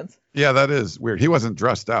in that sense. Yeah, that is weird. He wasn't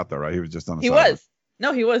dressed out though, right? He was just on the sideline. He was.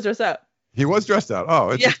 No, he was dressed out. He was dressed out.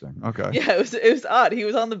 Oh, interesting. Yeah. Okay. Yeah, it was odd. He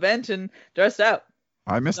was on the bench and dressed out.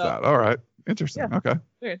 I missed that. All right. Interesting. Yeah. Okay.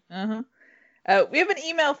 Weird. We have an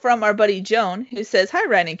email from our buddy Joan, who says, "Hi,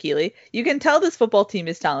 Ryan and Keely. You can tell this football team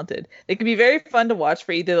is talented. They can be very fun to watch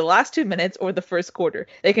for either the last 2 minutes or the first quarter.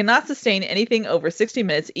 They cannot sustain anything over 60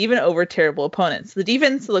 minutes, even over terrible opponents. The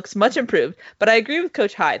defense looks much improved, but I agree with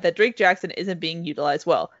Coach Hyde that Drake Jackson isn't being utilized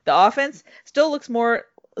well. The offense still looks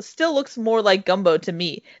more like gumbo to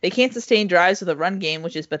me. They can't sustain drives with a run game,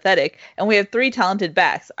 which is pathetic, and we have 3 talented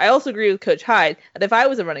backs. I also agree with Coach Hyde that if I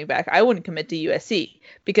was a running back, I wouldn't commit to USC,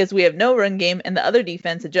 because we have no run game and the other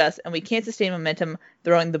defense adjusts, and we can't sustain momentum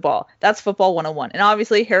throwing the ball. That's football 101. And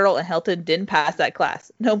obviously, Harrell and Helton didn't pass that class.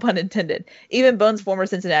 No pun intended. Even Bones' former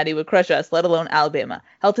Cincinnati would crush us, let alone Alabama.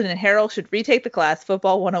 Helton and Harrell should retake the class.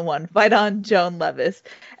 Football 101. Fight on, Joan Levis."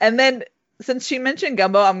 And then, since she mentioned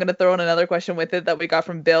gumbo, I'm going to throw in another question with it that we got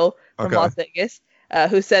from Bill from Las Vegas,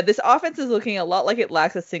 who said, "This offense is looking a lot like it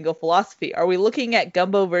lacks a single philosophy. Are we looking at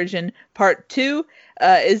gumbo version part 2?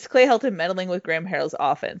 Is Clay Helton meddling with Graham Harrell's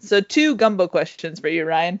offense?" So 2 gumbo questions for you,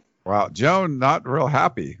 Ryan. Wow. Joan, not real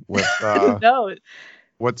happy with no.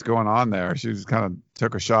 What's going on there. She just kind of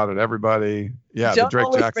took a shot at everybody. Yeah, Joan the Drake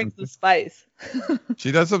always Jackson. brings the spice.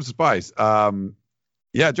 She does some spice.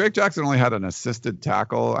 Yeah, Drake Jackson only had an assisted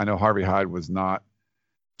tackle. I know Harvey Hyde was not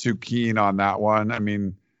too keen on that one. I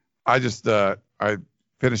mean, I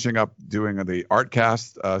finishing up doing the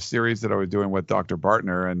Artcast series that I was doing with Dr.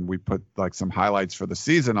 Bartner, and we put like some highlights for the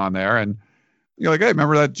season on there. And you're like, hey,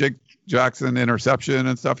 remember that Jake Jackson interception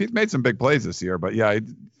and stuff? He's made some big plays this year, but yeah, he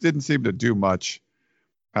didn't seem to do much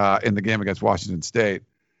in the game against Washington State.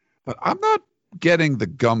 But I'm not getting the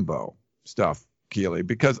gumbo stuff, Keely,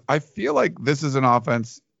 because I feel like this is an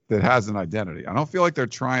offense that has an identity. I don't feel like they're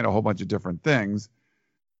trying a whole bunch of different things.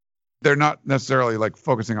 They're not necessarily like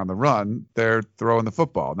focusing on the run. They're throwing the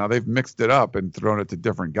football. Now they've mixed it up and thrown it to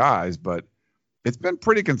different guys, but it's been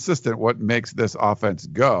pretty consistent what makes this offense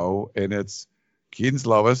go. And it's Kedon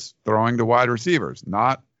Slovis throwing to wide receivers,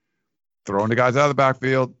 not throwing to guys out of the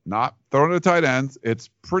backfield, not throwing to tight ends. It's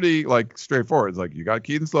pretty like straightforward. It's like you got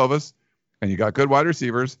Kedon Slovis and you got good wide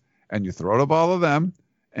receivers and you throw the ball to them.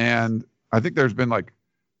 And I think there's been like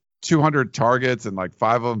 200 targets and like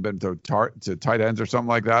 5 of them been to tight ends or something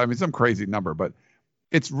like that. I mean, some crazy number, but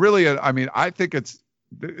it's really, I think it's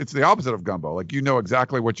the opposite of gumbo. Like, you know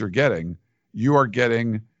exactly what you're getting. You are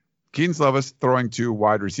getting Kedon Slovis throwing to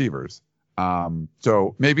wide receivers.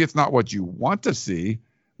 So maybe it's not what you want to see.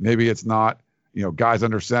 Maybe it's not, guys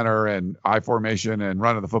under center and I formation and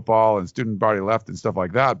running the football and student body left and stuff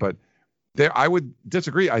like that. But I would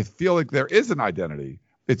disagree. I feel like there is an identity.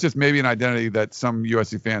 It's just maybe an identity that some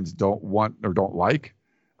USC fans don't want or don't like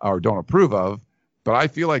or don't approve of. But I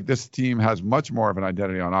feel like this team has much more of an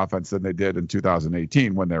identity on offense than they did in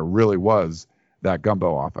 2018 when there really was that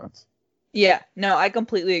gumbo offense. Yeah, no, I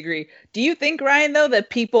completely agree. Do you think, Ryan, though, that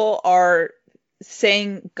people are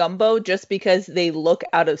saying gumbo just because they look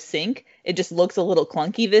out of sync? It just looks a little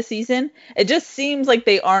clunky this season. It just seems like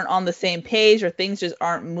they aren't on the same page or things just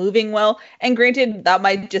aren't moving well. And granted, that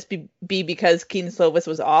might just be because Kedon Slovis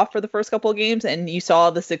was off for the first couple of games and you saw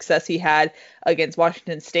the success he had against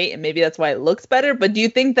Washington State, and maybe that's why it looks better. But do you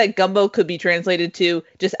think that gumbo could be translated to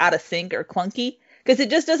just out of sync or clunky? Because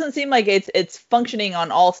it just doesn't seem like it's functioning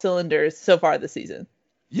on all cylinders so far this season.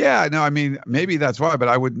 Yeah, no, maybe that's why, but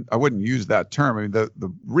I wouldn't use that term. I mean,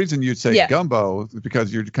 the reason you'd say gumbo is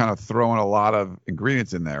because you're kind of throwing a lot of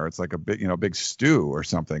ingredients in there. It's like a big stew or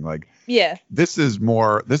something. Like, yeah, this is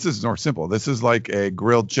more simple. This is like a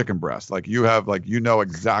grilled chicken breast. Like, you have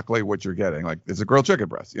exactly what you're getting. Like, it's a grilled chicken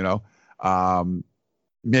breast.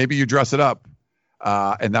 Maybe you dress it up,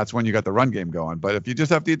 and that's when you got the run game going. But if you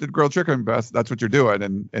just have to eat the grilled chicken breast, that's what you're doing,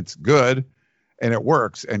 and it's good. And it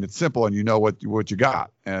works, and it's simple, and you know what you got,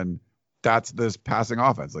 and that's this passing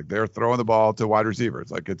offense. Like, they're throwing the ball to wide receivers.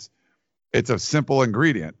 Like, it's a simple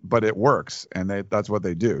ingredient, but it works, and that's what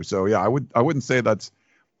they do. So yeah, I wouldn't say that's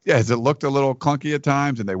has it looked a little clunky at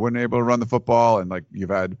times, and they weren't able to run the football, and like you've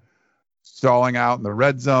had stalling out in the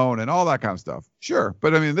red zone and all that kind of stuff. Sure,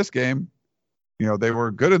 but I mean, this game, they were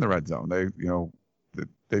good in the red zone.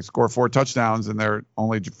 They scored 4 touchdowns in their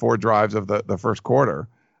only 4 drives of the first quarter.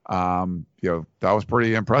 That was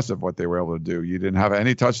pretty impressive what they were able to do. You didn't have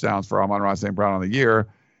any touchdowns for Amon-Ra St. Brown on the year,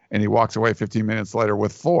 and he walks away 15 minutes later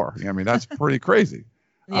with 4. I mean, that's pretty crazy.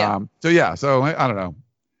 Yeah. So I don't know.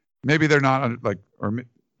 Maybe they're not like, or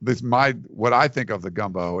this what I think of the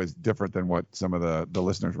gumbo is different than what some of the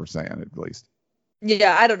listeners were saying, at least.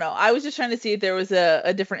 Yeah, I don't know. I was just trying to see if there was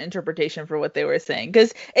a different interpretation for what they were saying,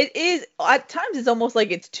 because it is at times it's almost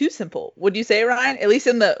like it's too simple. Would you say, Ryan? At least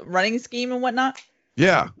in the running scheme and whatnot.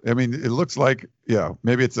 Yeah, I mean, it looks like,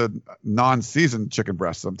 maybe it's a non-seasoned chicken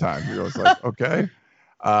breast sometimes. It's like, okay,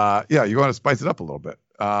 you want to spice it up a little bit.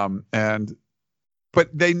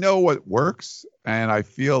 But they know what works, and I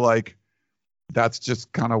feel like that's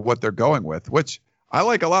just kind of what they're going with, which I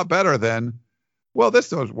like a lot better than, well,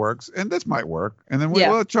 this works, and this might work, and then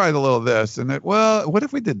we'll try a little of this, and what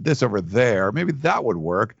if we did this over there? Maybe that would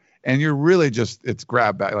work. And you're really it's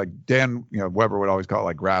grab bag, like Dan Weber would always call it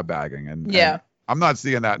like grab bagging, and I'm not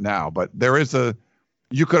seeing that now, but there is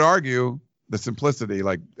you could argue the simplicity,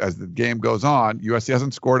 like as the game goes on, USC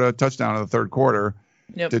hasn't scored a touchdown in the third quarter.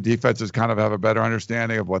 Yep. The defenses kind of have a better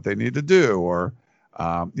understanding of what they need to do, or,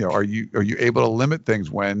 are you able to limit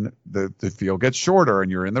things when the field gets shorter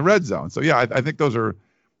and you're in the red zone? So yeah, I think those are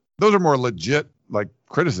more legit like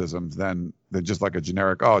criticisms than just like a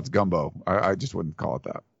generic, it's gumbo. I just wouldn't call it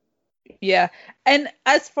that. Yeah. And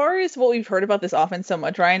as far as what we've heard about this offense so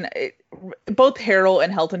much, Ryan, both Harrell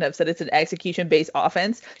and Helton have said it's an execution-based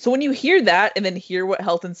offense. So when you hear that and then hear what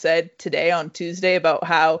Helton said today on Tuesday about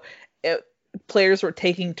how players were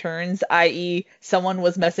taking turns, i.e. someone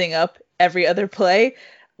was messing up every other play,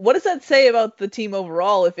 what does that say about the team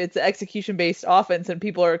overall if it's an execution-based offense and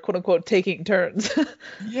people are quote-unquote taking turns?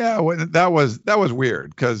 Yeah, that was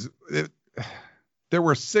weird because there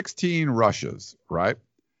were 16 rushes, right?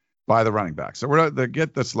 By the running back. So we're going to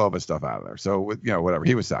get the Slovis stuff out of there. So, whatever,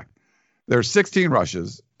 he was sacked. There's 16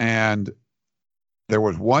 rushes, and there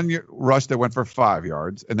was one rush that went for 5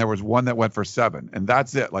 yards, and there was one that went for 7. And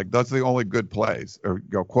that's it. Like, that's the only good plays, or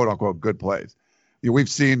quote unquote good plays. We've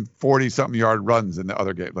seen 40-something yard runs in the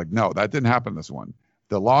other game. Like, no, that didn't happen this one.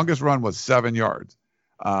 The longest run was 7 yards.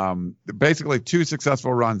 Basically 2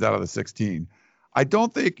 successful runs out of the 16. I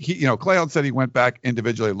don't think Clay Helton said he went back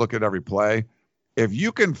individually, looked at every play. If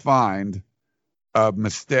you can find a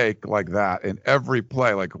mistake like that in every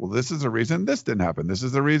play, like, well, this is the reason this didn't happen. This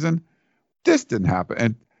is the reason this didn't happen.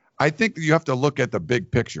 And I think you have to look at the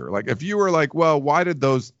big picture. Like if you were like, well, why did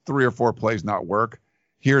those 3 or 4 plays not work?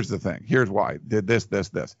 Here's the thing. Here's why. Did this.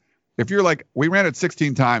 If you're like, we ran it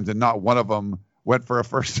 16 times and not one of them went for a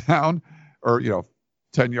first down or,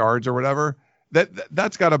 10 yards or whatever,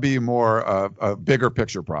 that's got to be more a bigger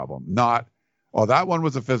picture problem, not, oh, that one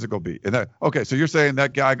was a physical beat. And okay, so you're saying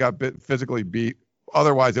that guy got physically beat.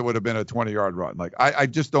 Otherwise, it would have been a 20-yard run. Like, I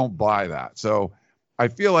just don't buy that. So I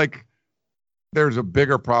feel like there's a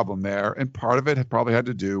bigger problem there. And part of it probably had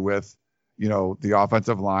to do with, the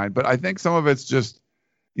offensive line. But I think some of it's just,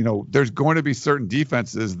 there's going to be certain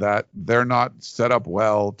defenses that they're not set up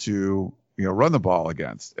well to, run the ball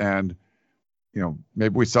against. And,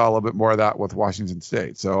 maybe we saw a little bit more of that with Washington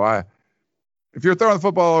State. So if you're throwing the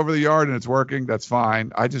football over the yard and it's working, that's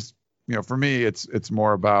fine. I just, for me, it's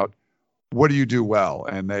more about what do you do well?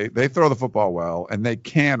 And they throw the football well and they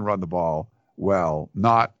can run the ball well,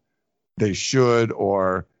 not they should,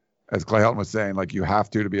 or as Clay Helton was saying, like you have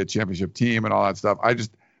to be a championship team and all that stuff.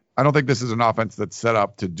 I don't think this is an offense that's set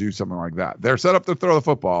up to do something like that. They're set up to throw the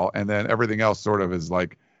football and then everything else sort of is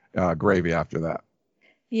like gravy after that.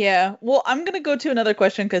 Yeah. Well, I'm going to go to another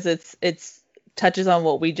question because it's touches on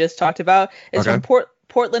what we just talked about. It's from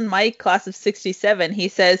Portland Mike, class of 67. He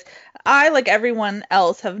says, I, like everyone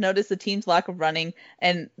else, have noticed the team's lack of running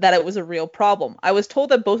and that it was a real problem. I was told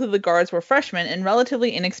that both of the guards were freshmen and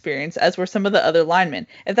relatively inexperienced, as were some of the other linemen.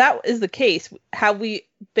 If that is the case, have we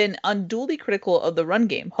been unduly critical of the run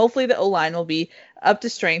game? Hopefully the O-line will be up to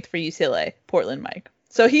strength for UCLA. Portland Mike.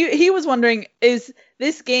 So he was wondering, is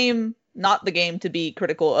this game not the game to be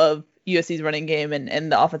critical of USC's running game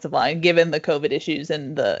and the offensive line, given the COVID issues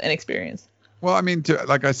and the inexperience? Well, I mean,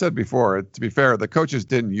 like I said before, to be fair, the coaches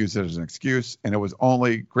didn't use it as an excuse, and it was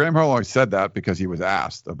only Graham Harrell only said that because he was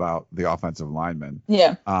asked about the offensive linemen.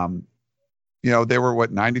 Yeah. They were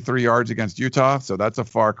 93 yards against Utah, so that's a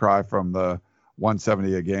far cry from the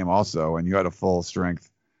 170 a game also, and you had a full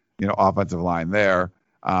strength, offensive line there.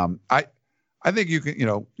 I think you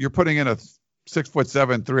can, you're putting in a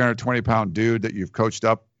 6'7", 320-pound dude that you've coached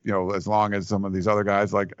up, as long as some of these other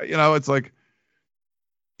guys, like, it's like,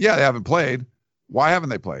 yeah, they haven't played. Why haven't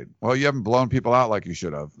they played? Well, you haven't blown people out like you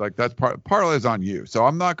should have. Like that's part of it is on you. So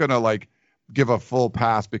I'm not going to like give a full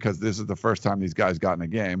pass because this is the first time these guys got in a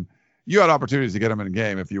game. You had opportunities to get them in a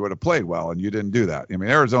game if you would have played well, and you didn't do that. I mean,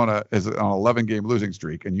 Arizona is on an 11-game losing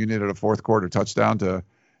streak, and you needed a fourth quarter touchdown to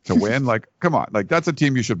win. Like, come on, like that's a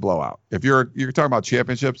team you should blow out. If you're talking about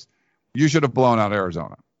championships, you should have blown out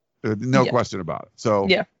Arizona. No question about it. So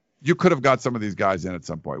yeah. You could have got some of these guys in at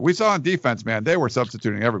some point. We saw on defense, man, they were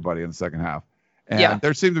substituting everybody in the second half. And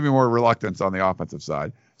there seemed to be more reluctance on the offensive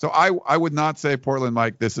side. So I would not say, Portland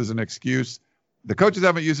Mike, this is an excuse. The coaches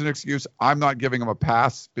haven't used an excuse. I'm not giving them a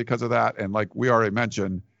pass because of that. And like we already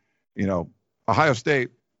mentioned, Ohio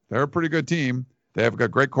State, they're a pretty good team. They have a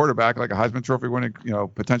great quarterback, like a Heisman Trophy winning,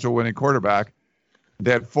 potential winning quarterback.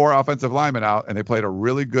 They had 4 offensive linemen out, and they played a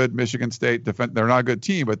really good Michigan State defense. They're not a good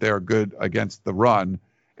team, but they are good against the run.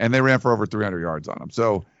 And they ran for over 300 yards on them.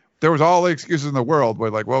 So there was all the excuses in the world where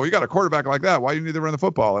like, well, you got a quarterback like that. Why do you need to run the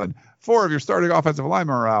football? And 4 of your starting offensive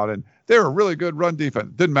linemen are out, and they were a really good run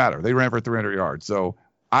defense. Didn't matter. They ran for 300 yards. So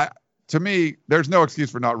to me, there's no excuse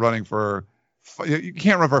for not running for. You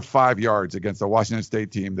can't run for 5 yards against a Washington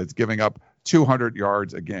State team that's giving up 200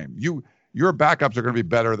 yards a game. Your backups are going to be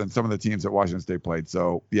better than some of the teams that Washington State played.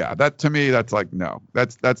 So yeah, that to me, that's like, no,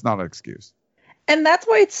 that's not an excuse. And that's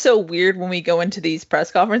why it's so weird when we go into these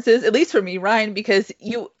press conferences, at least for me, Ryan, because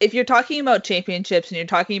if you're talking about championships and you're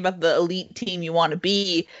talking about the elite team you want to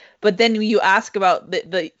be, but then you ask about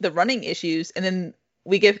the running issues and then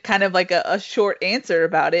we give kind of like a short answer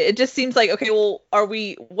about it. It just seems like, okay, well,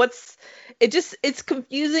 it's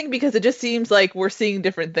confusing because it just seems like we're seeing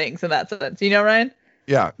different things in that sense. Ryan?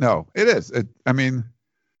 Yeah, no, it is. I mean,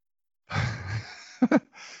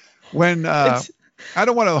 when I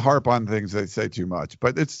don't want to harp on things they say too much,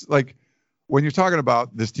 but it's like when you're talking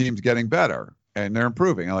about this team's getting better and they're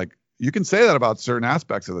improving, like you can say that about certain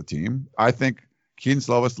aspects of the team. I think Keaton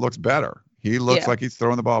Slovis looks better. He looks like he's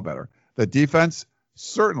throwing the ball better. The defense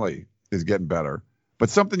certainly is getting better, but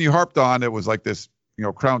something you harped on, it was like this,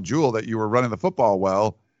 crown jewel that you were running the football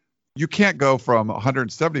well. You can't go from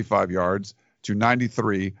 175 yards to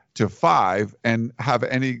 93 to 5 and have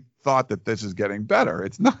any thought that this is getting better.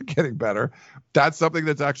 It's not getting better. That's something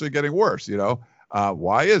that's actually getting worse.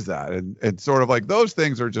 Why is that? And sort of like those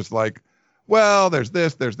things are just like, well, there's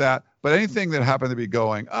this, there's that. But anything that happened to be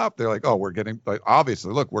going up, they're like, oh, we're getting, like,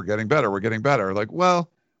 obviously, look, we're getting better. We're getting better. Like, well,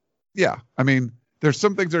 yeah. I mean, there's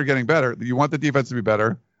some things that are getting better. You want the defense to be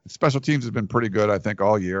better. Special teams has been pretty good, I think,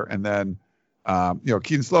 all year. And then,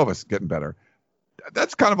 Keaton Slovis getting better.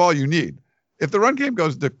 That's kind of all you need. If the run game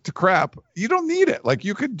goes to crap, you don't need it. Like,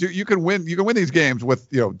 you can win these games with,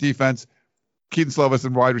 defense, Keaton Slovis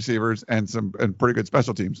and wide receivers and pretty good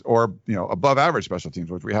special teams, or, above average special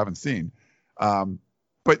teams, which we haven't seen.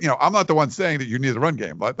 But, I'm not the one saying that you need the run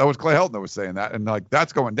game. That was Clay Helton that was saying that. And like,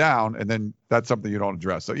 that's going down. And then that's something you don't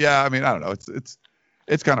address. So yeah, I mean, I don't know.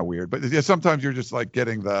 It's kind of weird, but yeah, sometimes you're just like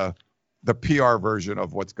getting the PR version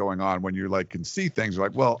of what's going on when you like can see things. You're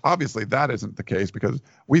like, well, obviously that isn't the case because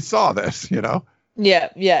we saw this, Yeah,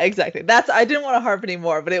 exactly. I didn't want to harp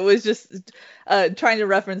anymore, but it was just trying to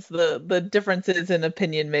reference the differences in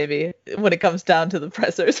opinion maybe when it comes down to the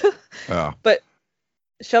pressers. Yeah. But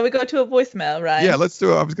shall we go to a voicemail, Ryan? Yeah, let's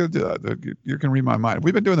do it. I was going to do that. You can read my mind.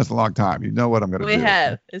 We've been doing this a long time. You know what I'm going to do. We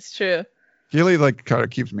have. It's true. Keely like kind of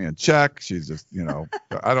keeps me in check. She's just,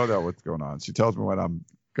 I don't know what's going on. She tells me when I'm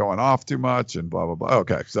going off too much and blah, blah, blah.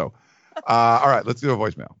 Okay. So, all right, let's do a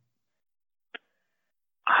voicemail.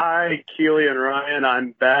 Hi, Keely and Ryan.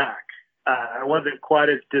 I'm back. I wasn't quite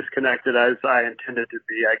as disconnected as I intended to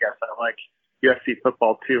be. I guess I like USC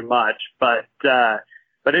football too much. But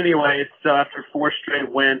anyway, so after 4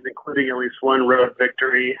 straight wins, including at least one road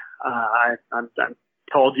victory, I'm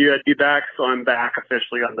told you I'd be back, so I'm back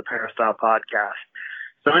officially on the Peristyle podcast.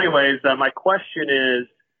 So anyways, my question is,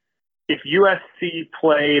 if USC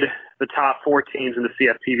played the top 4 teams in the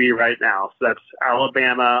CFPB right now, so that's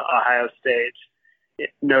Alabama, Ohio State,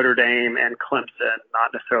 Notre Dame, and Clemson,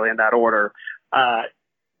 not necessarily in that order,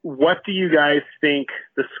 what do you guys think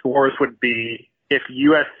the scores would be if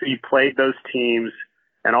USC played those teams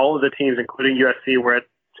and all of the teams, including USC, were at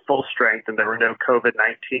full strength and there were no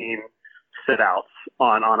COVID-19 sit-outs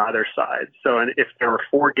on either side? So and if there were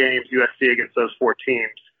 4 games USC against those 4 teams,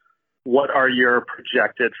 what are your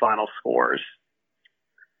projected final scores?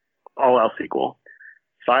 All else equal.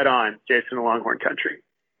 Fight on, Jason in Longhorn Country.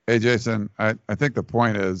 Hey, Jason, I think the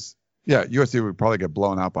point is, yeah, USC would probably get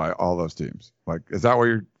blown out by all those teams. Like, is that what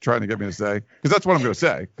you're trying to get me to say? Because that's what I'm going to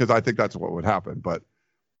say, because I think that's what would happen. But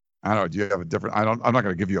I don't know. Do you have a different? I'm not going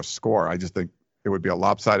to give you a score. I just think it would be a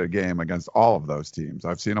lopsided game against all of those teams.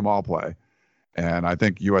 I've seen them all play, and I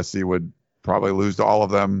think USC would probably lose to all of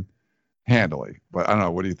them handily. But I don't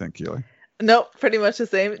know. What do you think, Keely? Nope, pretty much the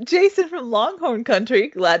same. Jason from Longhorn Country,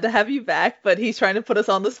 glad to have you back, but he's trying to put us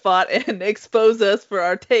on the spot and expose us for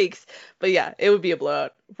our takes. But yeah, it would be a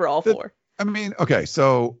blowout for all 4. I mean, okay,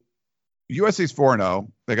 so USC's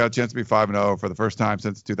 4-0. They got a chance to be 5-0 for the first time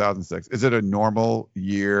since 2006. Is it a normal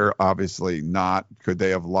year? Obviously not. Could they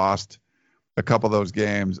have lost a couple of those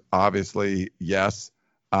games? Obviously, yes.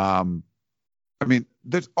 I mean,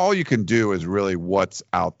 there's all you can do is really what's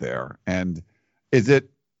out there. And is it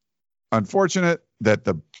unfortunate that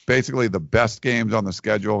basically the best games on the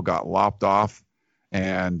schedule got lopped off,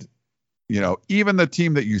 and even the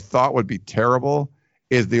team that you thought would be terrible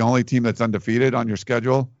is the only team that's undefeated on your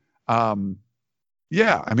schedule?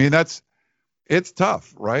 Yeah, I mean it's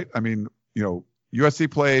tough, right? I mean,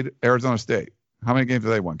 USC played Arizona State. How many games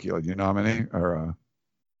have they won, Keely? Do you know how many? Or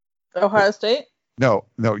Ohio State? No,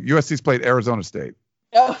 USC's played Arizona State.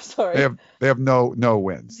 Oh, sorry. They have no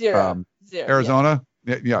wins. Zero. Arizona. Yeah.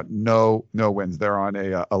 Yeah, no wins. They're on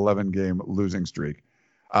a 11-game losing streak.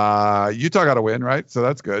 Utah got a win, right? So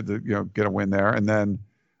that's good to get a win there. And then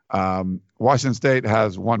Washington State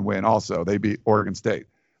has 1 win also. They beat Oregon State.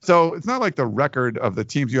 So it's not like the record of the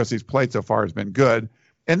teams USC's played so far has been good.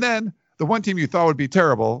 And then the one team you thought would be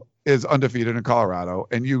terrible is undefeated in Colorado,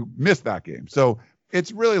 and you missed that game. So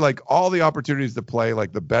it's really like all the opportunities to play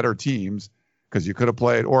like the better teams, because you could have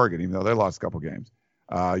played Oregon, even though they lost a couple games.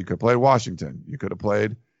 You could have played Washington. You could have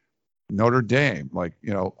played Notre Dame. Like,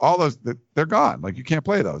 all those, they're gone. Like, you can't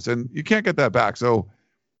play those, and you can't get that back. So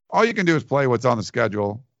all you can do is play what's on the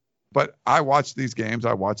schedule. But I watch these games.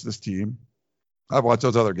 I watch this team. I've watched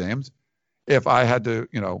those other games. If I had to,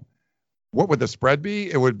 what would the spread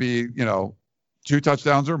be? It would be, 2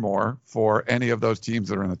 touchdowns or more for any of those teams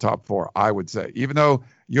that are in the top 4, I would say. Even though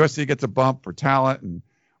USC gets a bump for talent and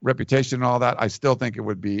reputation and all that, I still think it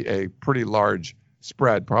would be a pretty large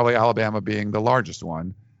spread, probably Alabama being the largest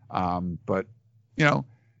one. But,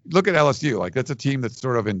 look at LSU. Like, that's a team that's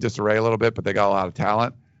sort of in disarray a little bit, but they got a lot of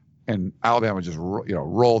talent. And Alabama just,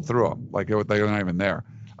 rolled through them. Like, they're not even there.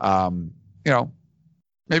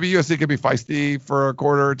 Maybe USC could be feisty for a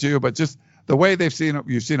quarter or two, but just the way you've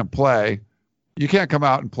seen them play, you can't come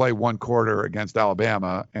out and play one quarter against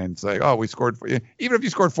Alabama and say, oh, we scored. Even if you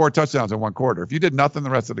scored 4 touchdowns in one quarter, if you did nothing the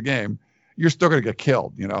rest of the game, you're still going to get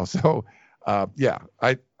killed, So, yeah,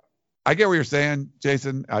 I get what you're saying,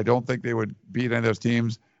 Jason. I don't think they would beat any of those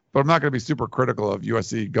teams, but I'm not going to be super critical of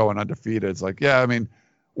USC going undefeated. It's like, yeah, I mean,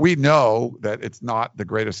 we know that it's not the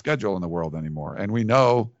greatest schedule in the world anymore. And we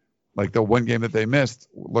know, like, the one game that they missed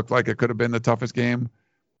looked like it could have been the toughest game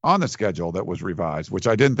on the schedule that was revised, which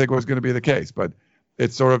I didn't think was going to be the case, but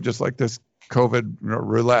it's sort of just like this COVID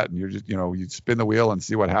roulette, and you're just, you spin the wheel and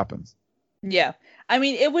see what happens. Yeah. I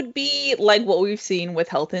mean, it would be like what we've seen with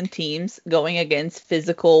Helton teams going against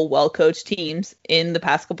physical, well-coached teams in the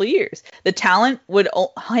past couple of years. The talent would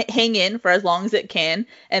hang in for as long as it can,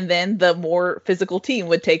 and then the more physical team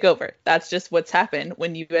would take over. That's just what's happened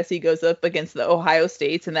when USC goes up against the Ohio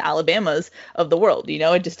States and the Alabamas of the world.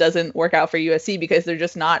 It just doesn't work out for USC because they're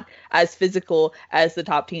just not as physical as the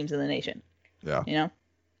top teams in the nation. Yeah.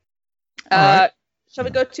 Right. Shall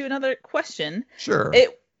we go to another question? Sure.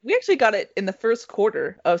 We actually got it in the first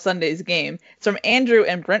quarter of Sunday's game. It's from Andrew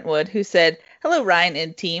and Brentwood, who said, "Hello, Ryan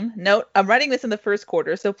and team. Note, I'm writing this in the first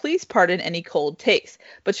quarter, so please pardon any cold takes.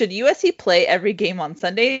 But should USC play every game on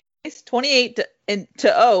Sundays?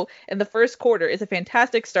 28-0 in the first quarter is a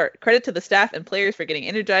fantastic start. Credit to the staff and players for getting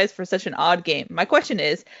energized for such an odd game. My question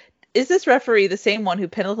is this referee the same one who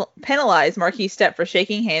penalized Marquise Stepp for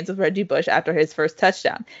shaking hands with Reggie Bush after his first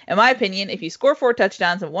touchdown? In my opinion, if you score 4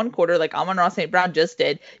 touchdowns in one quarter like Amon-Ra St. Brown just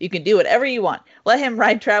did, you can do whatever you want. Let him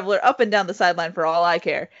ride Traveler up and down the sideline for all I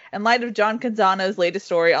care. In light of John Canzano's latest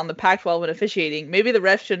story on the Pac-12 and officiating, maybe the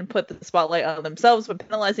refs shouldn't put the spotlight on themselves by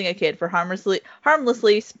penalizing a kid for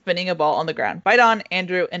harmlessly spinning a ball on the ground. Fight on,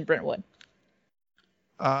 Andrew and Brentwood."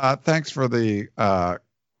 Thanks for the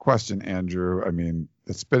question, Andrew. I mean,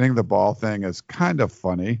 the spinning the ball thing is kind of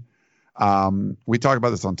funny. We talked about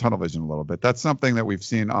this on Tunnel Vision a little bit. That's something that we've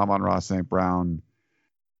seen Amon-Ra St. Brown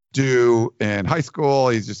do in high school.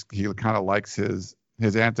 He kind of likes his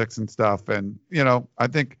antics and stuff. And, I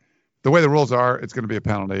think the way the rules are, it's going to be a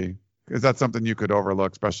penalty because that's something you could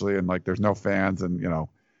overlook, especially in there's no fans and, you're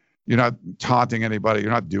not taunting anybody. You're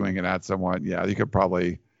not doing it at someone. Yeah, you could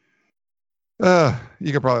probably let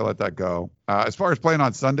that go. As far as playing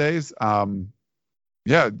on Sundays, I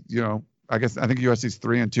think USC's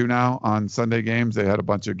 3-2 now on Sunday games. They had a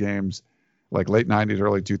bunch of games like late 90s,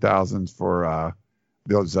 early 2000s for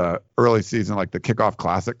those early season, like the kickoff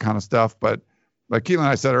classic kind of stuff. But like Keelan and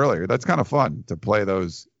I said earlier, that's kind of fun to play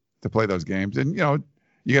those games. And, you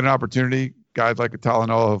get an opportunity. Guys like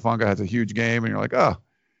Talanoa Hufanga has a huge game, and you're like, oh,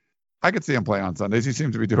 I could see him play on Sundays. He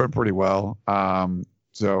seems to be doing pretty well.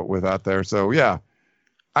 So with that there. So, yeah,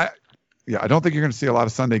 I don't think you're going to see a lot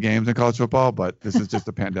of Sunday games in college football, but this is just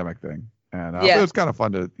a pandemic thing. And it was kind of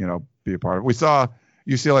fun to, be a part of. We saw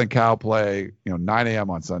UCLA and Cal play, 9 a.m.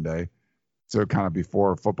 on Sunday. So kind of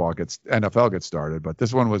before NFL gets started. But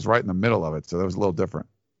this one was right in the middle of it. So that was a little different.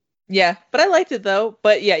 Yeah, but I liked it, though.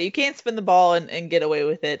 But, yeah, you can't spin the ball and get away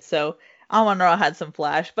with it. So Amon-Ra had some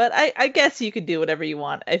flash, but I guess you could do whatever you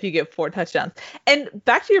want if you get 4 touchdowns. And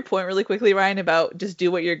back to your point really quickly, Ryan, about just do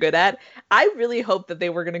what you're good at. I really hoped that they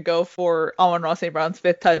were going to go for Amon-Ra St. Brown's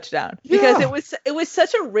 5th touchdown because it was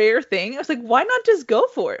such a rare thing. I was like, why not just go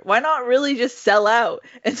for it? Why not really just sell out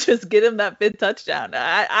and just get him that 5th touchdown?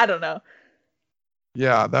 I don't know.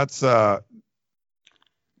 Yeah, that's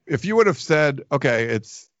if you would have said, okay,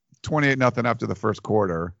 it's 28-0 after the first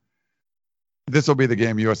quarter, this will be the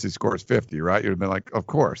game USC scores 50, right? You'd have been like, of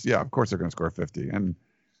course. Yeah, of course they're going to score 50. And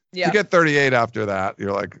you get 38 after that,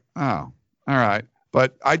 you're like, oh, all right.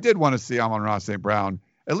 But I did want to see Amon-Ra St. Brown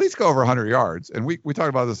at least go over 100 yards. And we talked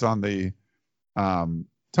about this on the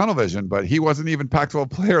Tunnel Vision, but he wasn't even Pac-12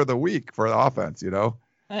 Player of the Week for the offense,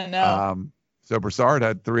 I know. So Broussard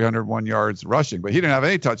had 301 yards rushing, but he didn't have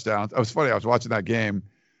any touchdowns. It was funny. I was watching that game,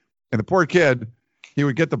 and the poor kid, he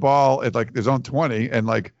would get the ball at his own 20 and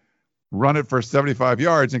run it for 75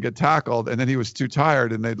 yards and get tackled, and then he was too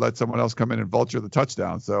tired, and they'd let someone else come in and vulture the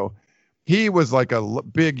touchdown. So he was like a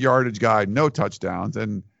big yardage guy, no touchdowns,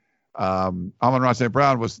 and Amon-Ra St.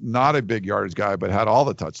 Brown was not a big yardage guy, but had all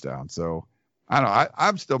the touchdowns. So I don't know.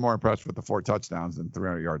 I'm still more impressed with the 4 touchdowns than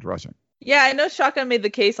 300 yards rushing. Yeah, I know Shotgun made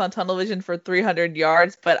the case on Tunnel Vision for 300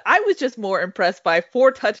 yards, but I was just more impressed by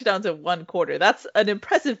 4 touchdowns in one quarter. That's an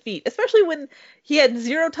impressive feat, especially when he had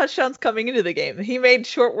 0 touchdowns coming into the game. He made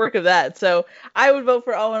short work of that. So I would vote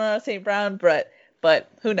for Amon-Ra St. Brown,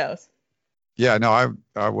 but who knows? Yeah, no,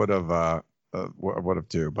 I would have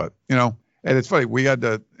too. But, and it's funny. We had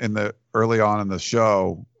to, early on in the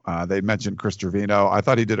show, they mentioned Chris Trevino. I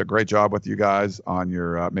thought he did a great job with you guys on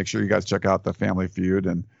your, make sure you guys check out the Family Feud.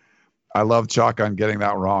 And I love Shotgun getting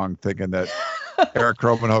that wrong, thinking that Eric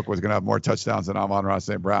Kromenhoek was going to have more touchdowns than Amon-Ra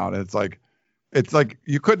St. Brown. And it's like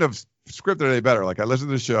you couldn't have scripted it any better. Like I listened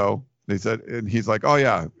to the show. They said, and he's like, oh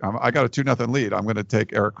yeah, I got a 2-0 lead. I'm going to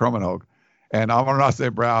take Eric Kromenhoek. And Amon-Ra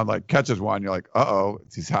St. Brown like catches one. You're like,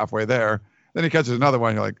 he's halfway there. Then he catches another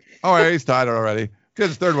one. You're like, oh, yeah, he's tied already.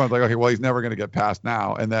 Catches the third one. Like, okay, well, he's never going to get past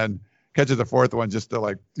now. And then catches the fourth one just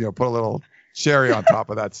to put a little cherry on top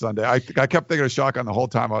of that Sunday. I kept thinking of shotgun the whole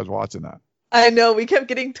time I was watching that. I know, we kept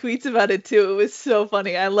getting tweets about it too. It was so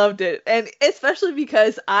funny. I loved it. And especially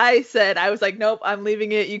because I was like, nope, I'm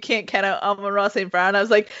leaving it. You can't count out Amon-Ra St. Brown. I was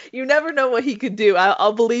like, you never know what he could do.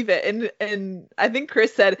 I'll believe it. And I think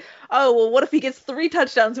Chris said, oh, well, what if he gets 3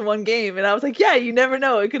 touchdowns in one game? And I was like, yeah, you never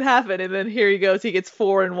know. It could happen. And then here he goes. He gets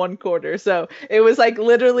 4 in one quarter. So it was like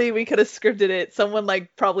literally we could have scripted it. Someone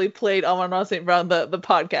like probably played Amon-Ra St. Brown the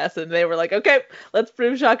podcast, and they were like, okay, let's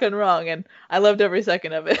prove shotgun wrong. And I loved every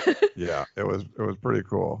second of it. Yeah. It was pretty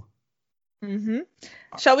cool. Mm-hmm.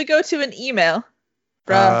 Shall we go to an email?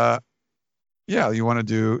 Yeah, you want to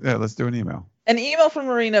do? Yeah, let's do an email. An email from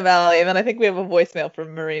Moreno Valley, and then I think we have a voicemail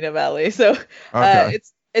from Moreno Valley. So okay.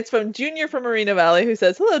 It's from Junior from Moreno Valley, who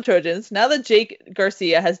says, hello, Trojans. Now that Jake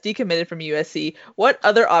Garcia has decommitted from USC, what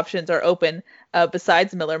other options are open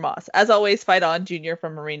besides Miller Moss? As always, fight on, Junior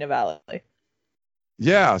from Moreno Valley.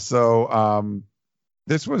 Yeah, so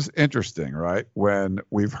this was interesting, right? When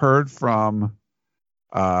we've heard from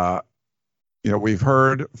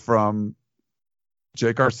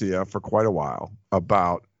Jake Garcia for quite a while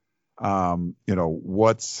about, he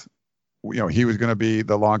was going to be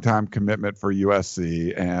the longtime commitment for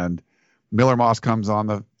USC, and Miller Moss comes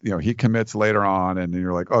on he commits later on, and then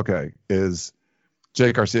you're like, okay, is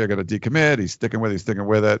Jake Garcia going to decommit? He's sticking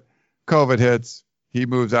with it. COVID hits. He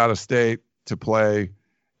moves out of state to play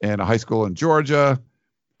in a high school in Georgia.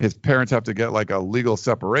 His parents have to get like a legal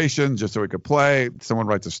separation just so he could play. Someone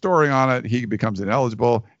writes a story on it. He becomes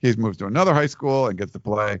ineligible. He moves to another high school and gets to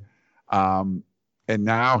play. And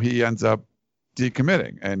now he ends up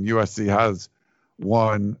decommitting. And USC has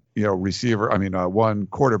one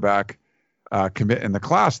quarterback commit in the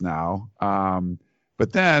class now.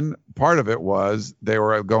 But then part of it was they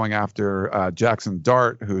were going after Jackson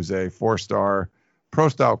Dart, who's a 4-star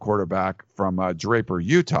pro-style quarterback from Draper,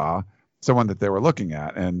 Utah, someone that they were looking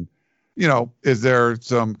at. And, is there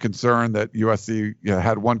some concern that USC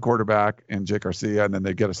had one quarterback in Jake Garcia, and then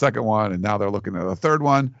they get a second one, and now they're looking at a third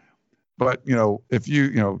one? But, if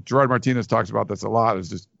Gerard Martinez talks about this a lot, is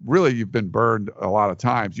just really you've been burned a lot of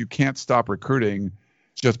times. You can't stop recruiting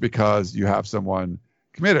just because you have someone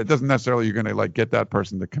committed. It doesn't necessarily you're going to get that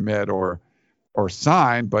person to commit or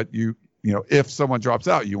sign, but if someone drops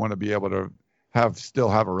out, you want to be able to still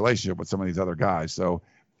have a relationship with some of these other guys. So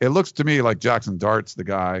it looks to me like Jackson Dart's the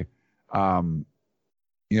guy.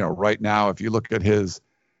 Right now, if you look at his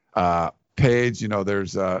page,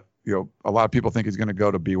 there's a lot of people think he's going to go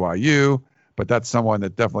to BYU, but that's someone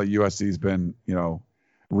that definitely USC's been,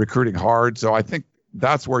 recruiting hard. So I think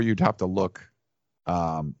that's where you'd have to look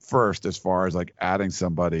first as far as adding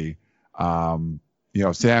somebody.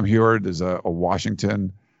 Sam Heward is a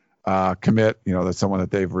Washington commit, that's someone that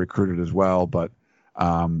they've recruited as well. But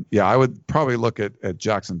I would probably look at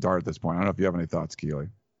Jackson Dart at this point. I don't know if you have any thoughts, Keely.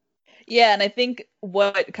 Yeah, and I think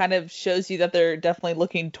what kind of shows you that they're definitely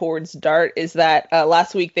looking towards Dart is that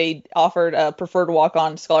last week they offered a preferred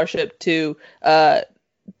walk-on scholarship to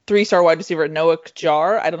 3-star wide receiver Noah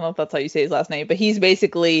Jar. I don't know if that's how you say his last name, but he's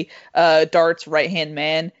basically Dart's right-hand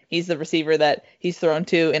man. He's the receiver that he's thrown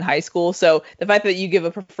to in high school. So the fact that you give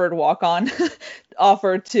a preferred walk-on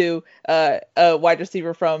offer to a wide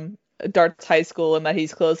receiver from Dart's high school and that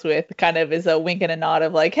he's close with kind of is a wink and a nod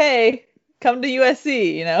of hey, come to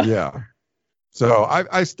USC, Yeah. So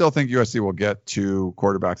I still think USC will get 2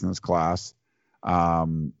 quarterbacks in this class.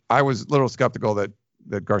 I was a little skeptical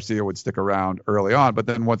that Garcia would stick around early on, but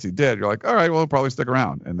then once he did, you're like, all right, well, he'll probably stick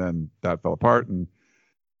around. And then that fell apart.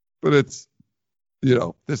 But it's,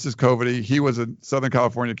 this is COVID. He was a Southern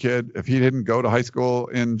California kid. If he didn't go to high school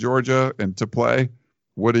in Georgia and to play,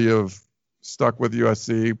 would he have stuck with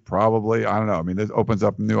USC? Probably. I don't know. I mean, this opens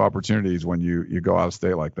up new opportunities when you go out of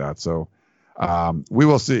state like that. So we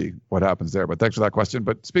will see what happens there. But thanks for that question.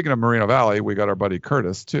 But speaking of Moreno Valley, we got our buddy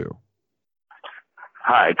Curtis too.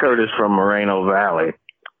 Hi, Curtis from Moreno Valley.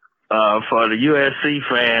 For the USC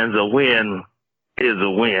fans, a win is a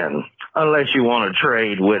win, unless you want to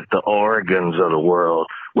trade with the Oregons of the world,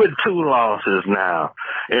 with 2 losses now,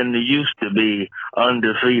 and the used to be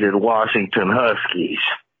undefeated Washington Huskies.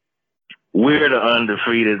 We're the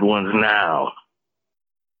undefeated ones now.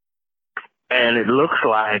 And it looks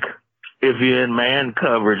like if you're in man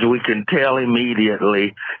coverage, we can tell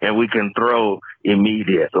immediately and we can throw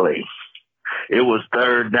immediately. It was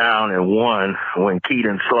 3rd down and 1 when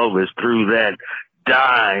Keaton Slovis threw that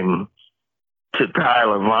dime to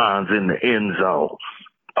Tyler Vaughns in the end zone.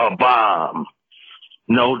 A bomb.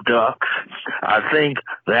 No ducks. I think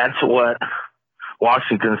that's what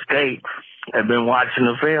Washington State had been watching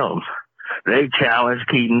the films. They challenged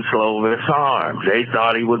Keaton Slovis' arm. They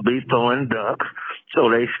thought he would be throwing ducks, so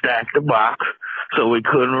they stacked the box so he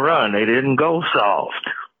couldn't run. They didn't go soft.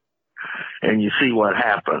 And you see what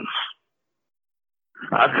happens.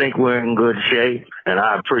 I think we're in good shape, and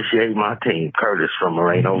I appreciate my team. Curtis from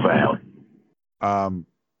Moreno Valley.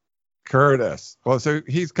 Curtis. Well, so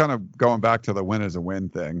he's kind of going back to the win is a win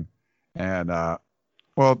thing. And,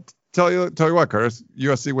 well, tell you what, Curtis,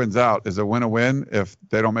 USC wins out. Is a win if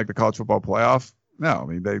they don't make the college football playoff? No, I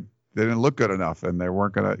mean, they didn't look good enough, and they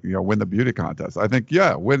weren't going to, win the beauty contest. I think,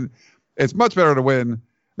 win. It's much better to win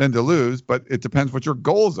than to lose, but it depends what your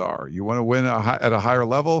goals are. You want to win at a higher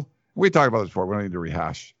level? We talked about this before. We don't need to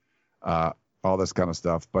rehash all this kind of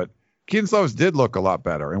stuff. But Keaton Slovis did look a lot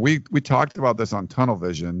better. And we talked about this on Tunnel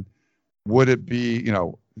Vision. Would it be,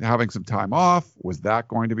 having some time off? Was that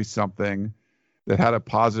going to be something that had a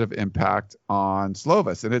positive impact on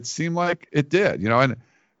Slovis? And it seemed like it did, and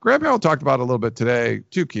Graham Harrell talked about it a little bit today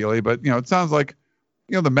too, Keely, but, it sounds like,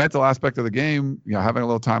 the mental aspect of the game, having a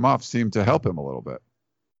little time off seemed to help him a little bit.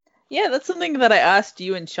 Yeah, that's something that I asked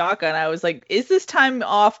you and Shaka, and I was like, is this time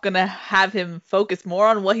off going to have him focus more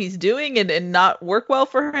on what he's doing and not work well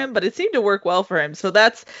for him? But it seemed to work well for him. So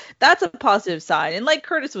that's a positive sign. And like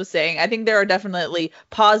Curtis was saying, I think there are definitely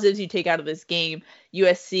positives you take out of this game.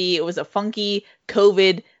 USC, it was a funky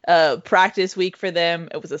COVID practice week for them.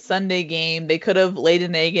 It was a Sunday game. They could have laid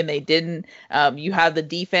an egg and they didn't. You have the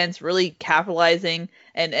defense really capitalizing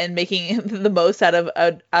and making the most out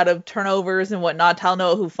of turnovers and whatnot.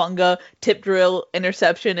 Talanoa Hufanga tip drill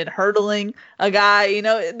interception and hurdling a guy.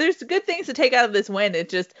 There's good things to take out of this win. It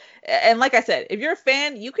just, and like I said, if you're a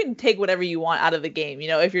fan, you can take whatever you want out of the game.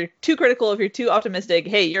 If you're too critical, if you're too optimistic,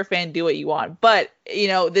 hey, you're a fan, do what you want. But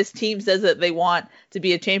this team says that they want to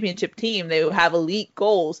be a championship team. They have elite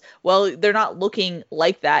goals. Well, they're not looking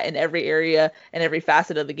like that in every area and every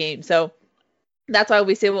facet of the game. So that's why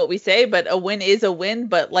we say what we say, but a win is a win.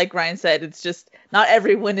 But like Ryan said, it's just not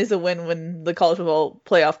every win is a win when the college football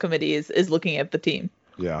playoff committee is looking at the team.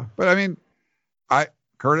 Yeah. But I mean,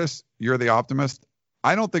 Curtis, you're the optimist.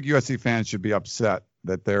 I don't think USC fans should be upset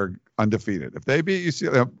that they're undefeated. If they beat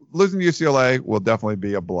UCLA, losing to UCLA will definitely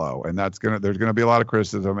be a blow, and there's going to be a lot of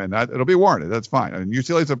criticism, and it'll be warranted. That's fine. I mean,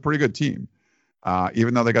 UCLA is a pretty good team,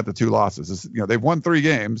 even though they got the 2 losses. They've won 3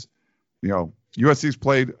 games. USC's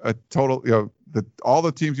played a total. All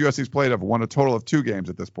the teams USC's played have won a total of 2 games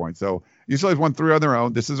at this point. So UCLA's won 3 on their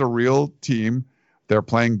own. This is a real team. They're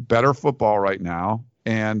playing better football right now,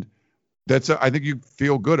 and I think you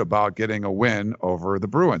feel good about getting a win over the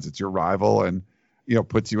Bruins. It's your rival, and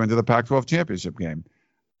puts you into the Pac-12 championship game.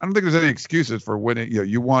 I don't think there's any excuses for winning.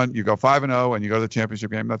 You won, you go 5-0, and you go to the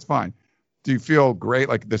championship game. That's fine. Do you feel great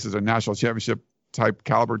like this is a national championship type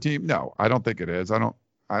caliber team? No, I don't think it is. I don't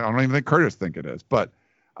even think Curtis think it is. But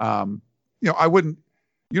I wouldn't.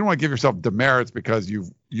 You don't want to give yourself demerits because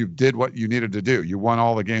you did what you needed to do. You won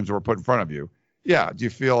all the games that were put in front of you. Yeah. Do you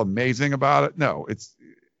feel amazing about it? No.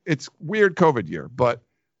 It's weird COVID year, but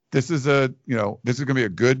this is going to be a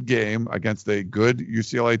good game against a good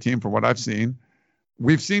UCLA team from what I've seen.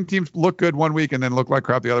 We've seen teams look good one week and then look like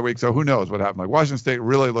crap the other week. So who knows what happened? Like Washington State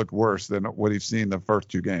really looked worse than what we've seen the first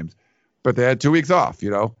 2 games, but they had 2 weeks off,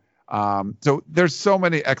 So there's so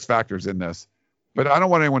many X factors in this, but I don't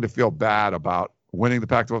want anyone to feel bad about winning the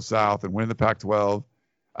Pac-12 South and winning the Pac-12.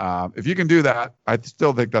 If you can do that, I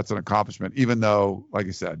still think that's an accomplishment, even though, like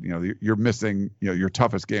you said, you're missing, your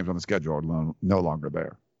toughest games on the schedule are no longer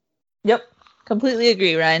there. Yep. Completely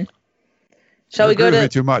agree, Ryan. Shall we go to... me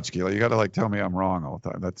too much, Keely. You got to tell me I'm wrong all the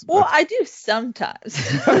time. That's I do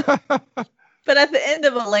sometimes. But at the end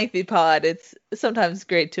of a lengthy pod, it's sometimes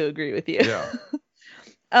great to agree with you.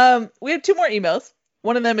 Yeah. We have 2 more emails.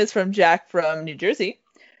 One of them is from Jack from New Jersey,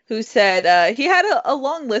 who said he had a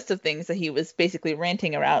long list of things that he was basically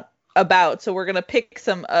ranting about. So we're going to pick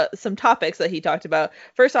some topics that he talked about.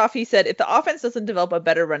 First off, he said, if the offense doesn't develop a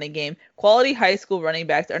better running game, quality high school running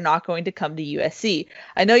backs are not going to come to USC.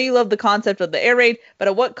 I know you love the concept of the air raid, but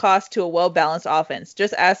at what cost to a well-balanced offense?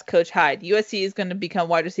 Just ask Coach Hyde. USC is going to become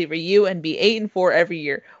wide receiver U and be 8-4 every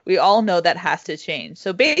year. We all know that has to change.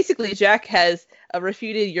 So basically, Jack has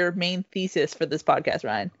refuted your main thesis for this podcast,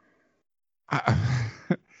 Ryan.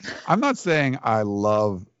 I'm not saying I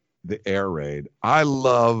love the air raid. I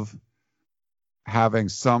love having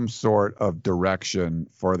some sort of direction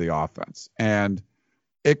for the offense. And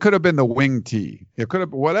it could have been the wing tee. It could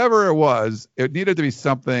have, whatever it was, it needed to be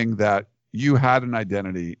something that you had an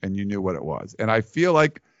identity and you knew what it was. And I feel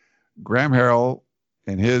like Graham Harrell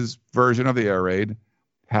in his version of the air raid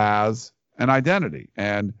has an identity.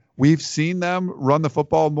 And we've seen them run the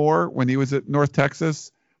football more when he was at North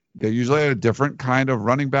Texas. They usually had a different kind of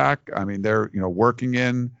running back. I mean, they're, working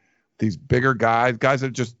in these bigger guys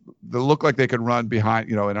that look like they could run behind,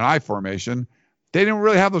 in an I formation. They didn't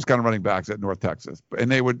really have those kind of running backs at North Texas,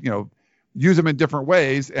 and they would, use them in different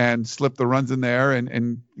ways and slip the runs in there.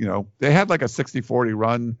 And they had like a 60-40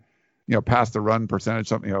 run, pass the run percentage,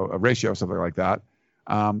 something, a ratio, something like that.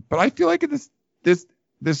 But I feel like this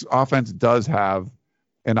offense does have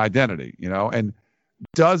an identity, and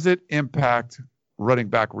does it impact running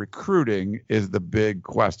back recruiting is the big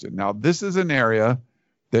question. Now, this is an area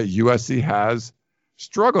that USC has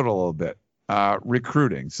struggled a little bit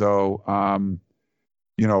recruiting. So,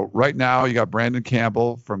 right now you got Brandon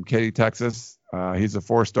Campbell from Katy, Texas. He's a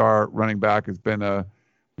 4-star running back. Has been a,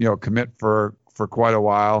 commit for quite a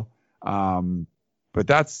while. But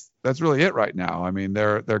that's really it right now. I mean,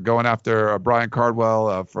 they're going after Brian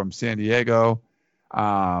Cardwell from San Diego.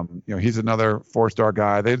 He's another 4-star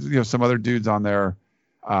guy. They, some other dudes on their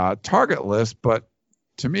target list, but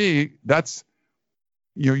to me, that's,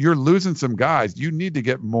 you're losing some guys. You need to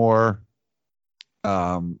get more,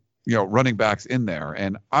 running backs in there.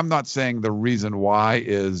 And I'm not saying the reason why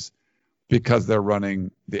is because they're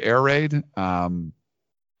running the air raid. I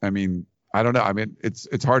mean, I don't know. I mean,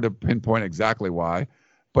 it's hard to pinpoint exactly why,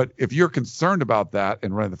 but if you're concerned about that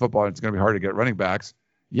and running the football, it's going to be hard to get running backs.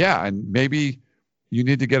 Yeah. And maybe you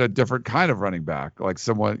need to get a different kind of running back, like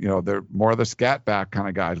someone, they're more of the scat back kind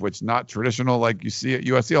of guys, which not traditional like you see at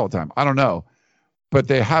USC all the time. I don't know, but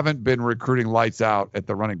they haven't been recruiting lights out at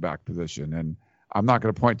the running back position. And I'm not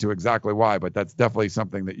going to point to exactly why, but that's definitely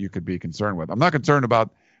something that you could be concerned with. I'm not concerned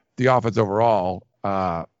about the offense overall,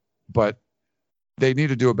 but they need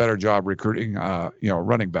to do a better job recruiting,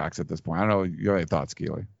 running backs at this point. I don't know. You have any thoughts,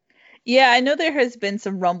 Keely? Yeah, I know there has been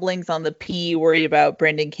some rumblings on the P worried about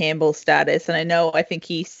Brandon Campbell's status. And I think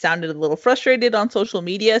he sounded a little frustrated on social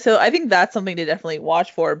media. So I think that's something to definitely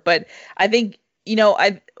watch for. But I think,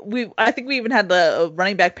 I think we even had the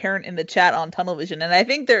running back parent in the chat on Tunnel Vision. And I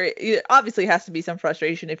think there obviously has to be some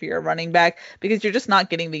frustration if you're a running back because you're just not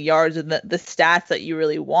getting the yards and the stats that you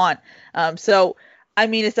really want. So, I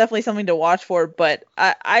mean, it's definitely something to watch for. But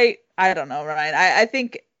I don't know, Ryan. I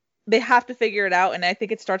think they have to figure it out, and I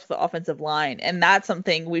think it starts with the offensive line, and that's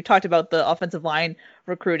something we've talked about the offensive line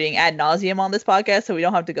recruiting ad nauseum on this podcast, so we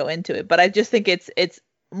don't have to go into it. But I just think it's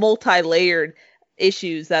multi-layered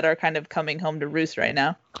issues that are kind of coming home to roost right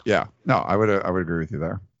now. Yeah, no, I would agree with you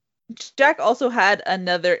there. Jack also had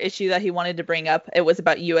another issue that he wanted to bring up. It was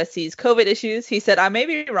about USC's COVID issues. He said, I may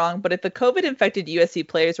be wrong, but if the COVID-infected USC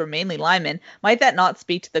players were mainly linemen, might that not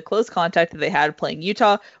speak to the close contact that they had playing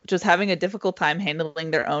Utah, which was having a difficult time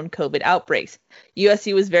handling their own COVID outbreaks?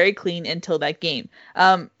 USC was very clean until that game.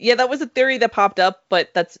 Yeah, that was a theory that popped up,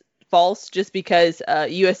 but that's false just because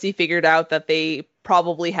USC figured out that they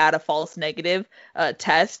probably had a false negative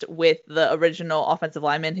test with the original offensive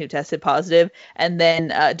lineman who tested positive. And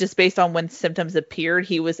then just based on when symptoms appeared,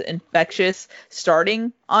 he was infectious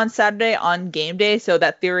starting on Saturday on game day. So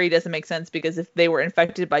that theory doesn't make sense because if they were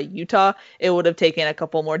infected by Utah, it would have taken a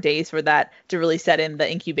couple more days for that to really set in the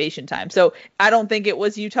incubation time. So I don't think it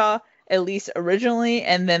was Utah, at least originally.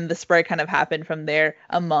 And then the spread kind of happened from there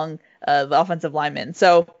among the offensive linemen.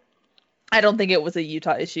 So I don't think it was a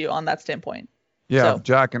Utah issue on that standpoint. Yeah, so.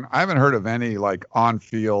 Jack, and I haven't heard of any like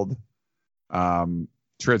on-field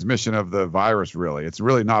transmission of the virus. Really, it's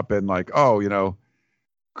really not been like, Colorado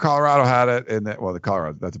had it, and the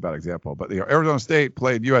Colorado, that's a bad example, but Arizona State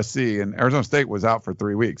played USC, and Arizona State was out for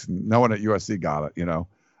 3 weeks, and no one at USC got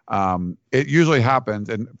it. It usually happens,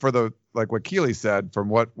 and for like what Keely said, from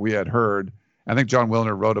what we had heard, I think John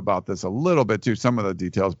Wilner wrote about this a little bit too, some of the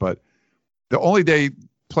details, but the only day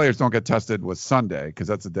players don't get tested was Sunday because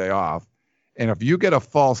that's a day off. And if you get a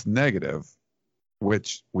false negative,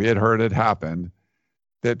 which we had heard had happened,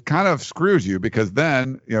 that kind of screws you because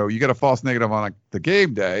then, you get a false negative on the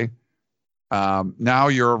game day. Now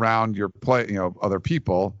you're around your other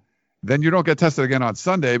people. Then you don't get tested again on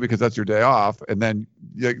Sunday because that's your day off. And then,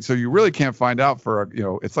 so you really can't find out for,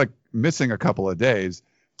 it's like missing a couple of days.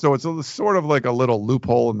 So it's sort of like a little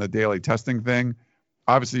loophole in the daily testing thing.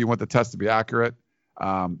 Obviously you want the test to be accurate.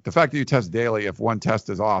 The fact that you test daily, if one test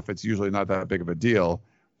is off, it's usually not that big of a deal.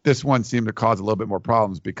 This one seemed to cause a little bit more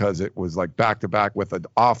problems because it was like back to back with an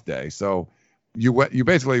off day. So you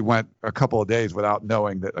basically went a couple of days without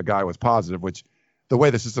knowing that a guy was positive, which the way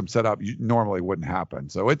the system's set up, normally wouldn't happen.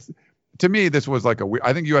 So to me, this was like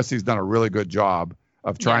I think USC's done a really good job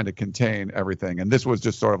of trying to contain everything. And this was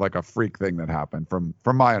just sort of like a freak thing that happened from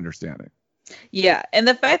my understanding. Yeah, and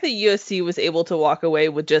the fact that USC was able to walk away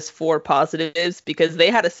with just 4 positives, because they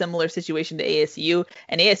had a similar situation to ASU,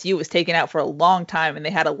 and ASU was taken out for a long time and they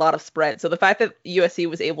had a lot of spread. So the fact that USC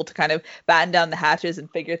was able to kind of batten down the hatches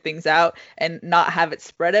and figure things out and not have it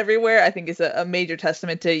spread everywhere, I think is a major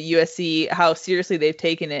testament to USC, how seriously they've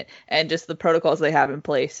taken it and just the protocols they have in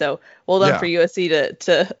place. So well done for USC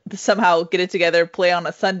to somehow get it together, play on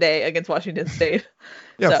a Sunday against Washington State.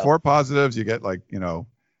 Yeah, so 4 positives. You get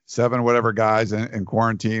 7 whatever guys in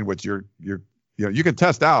quarantine, which you can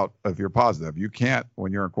test out if you're positive. You can't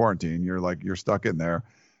when you're in quarantine. You're stuck in there.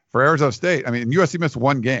 For Arizona State, I mean, USC missed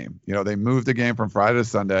 1 game. They moved the game from Friday to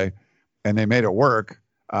Sunday, and they made it work.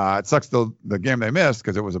 It sucks the game they missed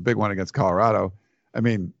because it was a big one against Colorado. I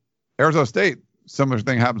mean, Arizona State, similar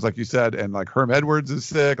thing happens, like you said, and Herm Edwards is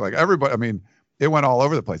sick. Everybody, I mean, it went all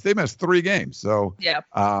over the place. They missed 3 games. So,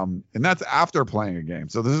 and that's after playing a game.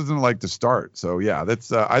 So this isn't to start. So yeah,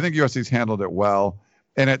 that's, I think USC's handled it well.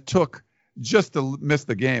 And it took, just to miss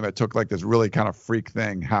the game, it took this really kind of freak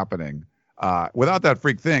thing happening. Without that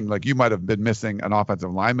freak thing, you might have been missing an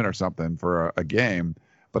offensive lineman or something for a game,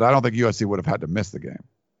 but I don't think USC would have had to miss the game.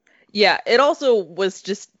 Yeah. It also was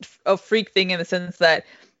just a freak thing in the sense that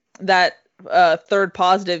 3rd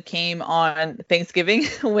positive came on Thanksgiving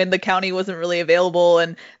when the county wasn't really available,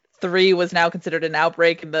 and 3 was now considered an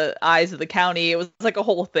outbreak in the eyes of the county. It was a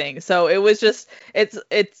whole thing. So it was just, it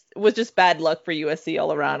was just bad luck for USC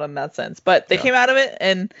all around in that sense, but they came out of it,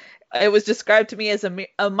 and it was described to me as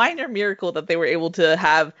a minor miracle that they were able to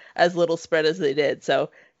have as little spread as they did. So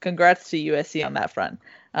congrats to USC on that front.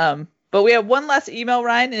 But we have one last email,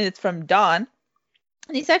 Ryan, and it's from Don.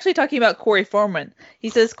 And he's actually talking about Corey Foreman. He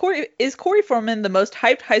says, is Corey Foreman the most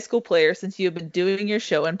hyped high school player since you have been doing your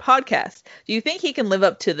show and podcast? Do you think he can live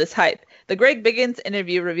up to this hype? The Greg Biggins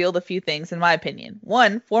interview revealed a few things, in my opinion.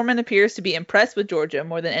 1, Foreman appears to be impressed with Georgia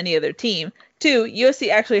more than any other team. 2, USC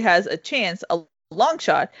actually has a chance, a long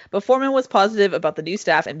shot, but Foreman was positive about the new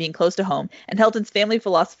staff and being close to home, and Helton's family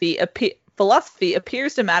philosophy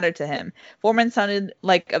appears to matter to him. Foreman sounded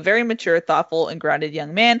like a very mature, thoughtful, and grounded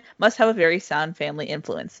young man. Must have a very sound family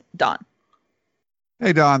influence. Don.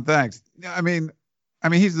 Hey, Don, thanks. I mean,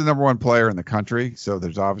 he's the number 1 player in the country, so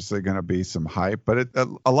there's obviously going to be some hype, but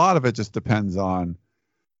a lot of it just depends on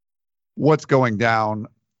what's going down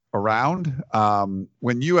around.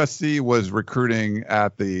 When USC was recruiting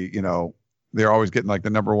at the, they're always getting the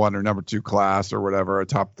number 1 or number 2 class or whatever, a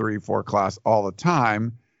top 3, 4 class all the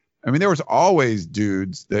time. I mean, there was always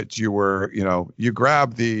dudes that you were, you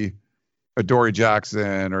grab the Adoree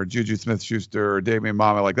Jackson or Juju Smith-Schuster or Damian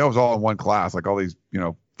Mama, that was all in one class, all these,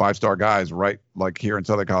 5-star guys, right? Here in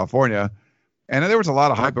Southern California. And there was a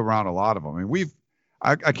lot of hype around a lot of them. I mean,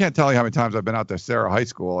 I can't tell you how many times I've been out to Sarah High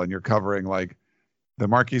School and you're covering the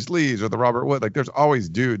Marquise Lees or the Robert Wood. There's always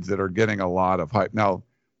dudes that are getting a lot of hype. Now,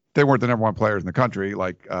 they weren't the number 1 players in the country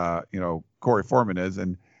Corey Foreman is.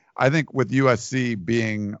 And I think with USC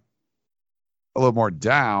being a little more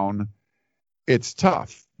down, it's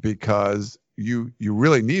tough because you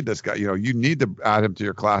really need this guy. You need to add him to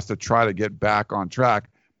your class to try to get back on track,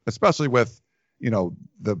 especially with,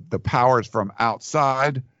 the powers from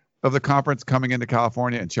outside of the conference coming into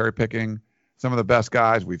California and cherry picking some of the best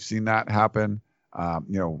guys. We've seen that happen.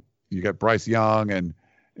 You get Bryce Young and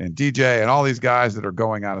DJ and all these guys that are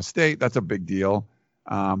going out of state. That's a big deal.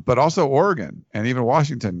 But also Oregon and even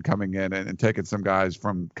Washington coming in and taking some guys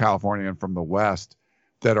from California and from the West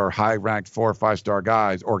that are high-ranked 4 or 5-star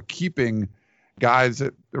guys, or keeping guys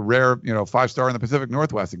that are rare, 5-star in the Pacific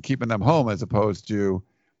Northwest and keeping them home, as opposed to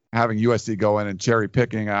having USC go in and cherry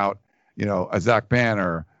picking out, a Zach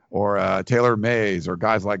Banner or Taylor Mays or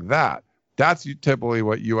guys like that. That's typically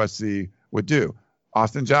what USC would do.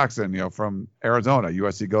 Austin Jackson, from Arizona,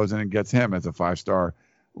 USC goes in and gets him as a 5-star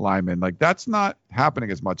lineman. That's not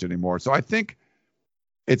happening as much anymore. So I think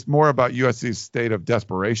it's more about USC's state of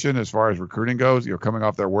desperation as far as recruiting goes. Coming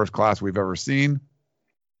off their worst class we've ever seen.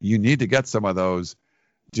 You need to get some of those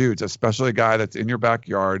dudes, especially a guy that's in your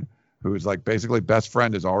backyard who's basically best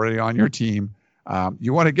friend is already on your team.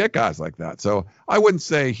 You want to get guys like that. So I wouldn't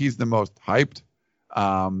say he's the most hyped.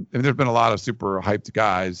 There's been a lot of super hyped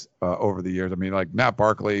guys over the years. I mean, Matt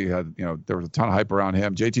Barkley had, there was a ton of hype around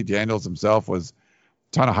him. JT Daniels himself was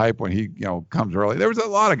ton of hype when he, comes early. There was a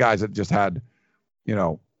lot of guys that just had,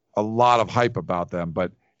 a lot of hype about them,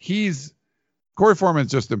 but Corey Foreman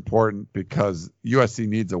is just important because USC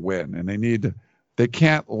needs a win, and they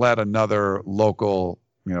can't let another local,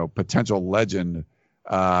 potential legend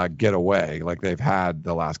get away like they've had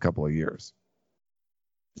the last couple of years.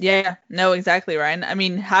 Yeah, no, exactly, Ryan. I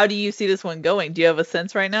mean, how do you see this one going? Do you have a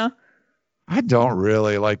sense right now? I don't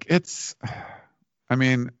really like it's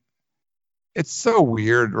so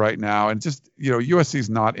weird right now. And just, USC's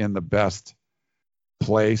not in the best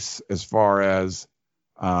place as far as,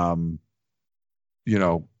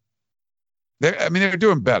 they're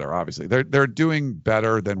doing better, obviously. They're doing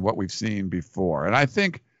better than what we've seen before. And I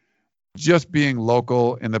think just being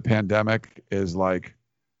local in the pandemic is like,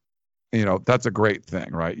 that's a great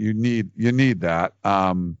thing, right? You need that.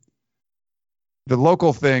 The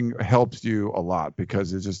local thing helps you a lot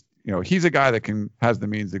because it's just, he's a guy that has the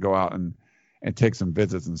means to go out and take some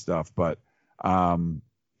visits and stuff. But,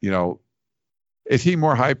 is he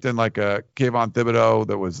more hyped than like a Kayvon Thibodeau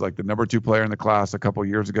that was like the number 2 player in the class a couple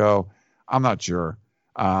years ago? I'm not sure.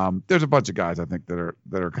 There's a bunch of guys I think that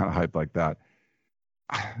are kind of hyped like that.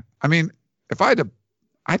 I mean,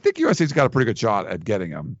 I think USC's got a pretty good shot at getting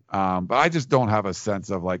him. But I just don't have a sense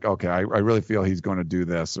of like, okay, I really feel he's going to do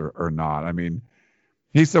this or not. I mean,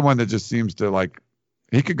 he's someone that just seems to like,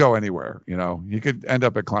 he could go anywhere, he could end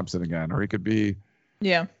up at Clemson again, or he could be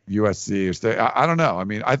USC or stay. I don't know. I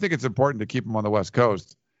mean, I think it's important to keep him on the West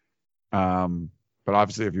Coast. But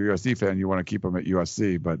obviously if you're a USC fan, you want to keep him at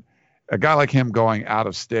USC, but a guy like him going out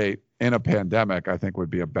of state in a pandemic, I think would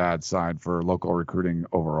be a bad sign for local recruiting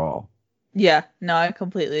overall. Yeah, no, I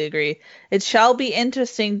completely agree. It shall be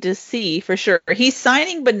interesting to see for sure. He's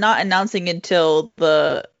signing but not announcing until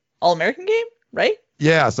the All-American game, right?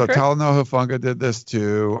 Yeah, so Talanoa Hufanga did this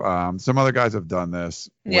too. Some other guys have done this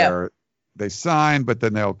where they sign, but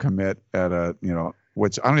then they'll commit at a,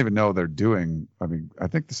 which I don't even know they're doing. I mean, I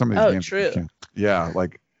think some of these games. True. Yeah,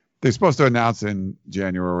 like they're supposed to announce in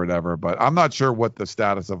January or whatever, but I'm not sure what the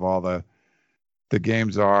status of all the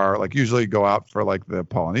games are. Like usually go out for like the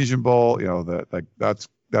Polynesian Bowl,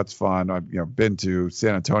 that's fun. I've been to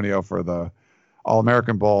San Antonio for the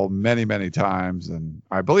All-American Bowl many, many times. And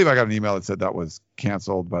I believe I got an email that said that was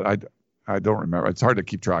canceled, but I don't remember. It's hard to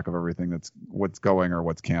keep track of everything what's going or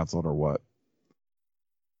what's canceled or what.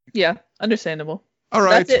 Yeah, understandable. All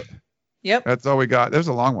right. That's it. Yep. That's all we got. There's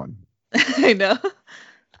a long one. I know.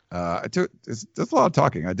 It's a lot of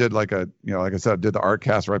talking. I did like I said, I did the art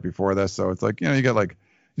cast right before this. So it's like, you get like,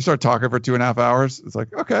 you start talking for 2.5 hours. It's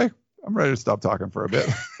like, okay, I'm ready to stop talking for a bit.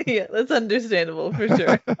 Yeah, that's understandable for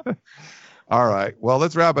sure. All right. Well,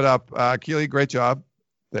 let's wrap it up. Keely, great job.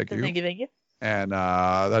 Thank you. Thank you. And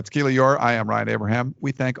that's Keely Eure. I am Ryan Abraham.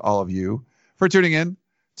 We thank all of you for tuning in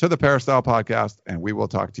to the Peristyle Podcast, and we will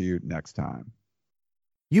talk to you next time.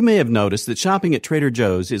 You may have noticed that shopping at Trader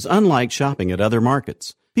Joe's is unlike shopping at other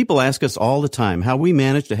markets. People ask us all the time how we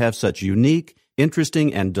manage to have such unique,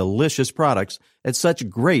 interesting, and delicious products at such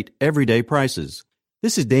great everyday prices.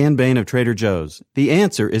 This is Dan Bain of Trader Joe's. The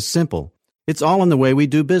answer is simple. It's all in the way we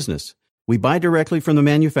do business. We buy directly from the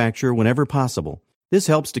manufacturer whenever possible. This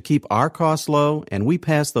helps to keep our costs low, and we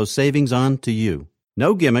pass those savings on to you.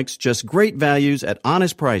 No gimmicks, just great values at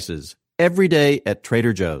honest prices. Every day at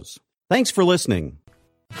Trader Joe's. Thanks for listening.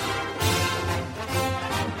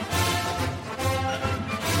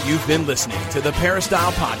 You've been listening to the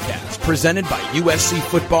Peristyle Podcast, presented by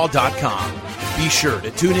USCFootball.com. Be sure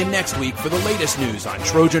to tune in next week for the latest news on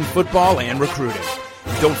Trojan football and recruiting.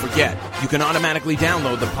 Don't forget, you can automatically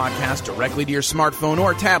download the podcast directly to your smartphone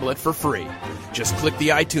or tablet for free. Just click the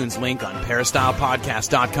iTunes link on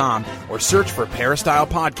PeristylePodcast.com or search for Peristyle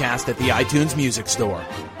Podcast at the iTunes Music Store.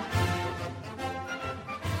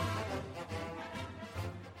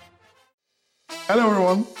 Hello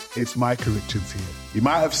everyone, it's Micah Richards here. You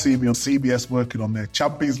might have seen me on CBS working on their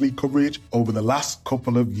Champions League coverage over the last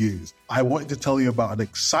couple of years. I wanted to tell you about an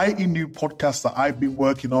exciting new podcast that I've been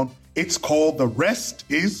working on. It's called The Rest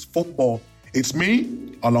is Football. It's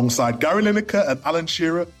me, alongside Gary Lineker and Alan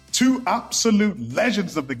Shearer, two absolute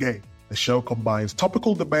legends of the game. The show combines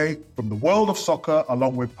topical debate from the world of soccer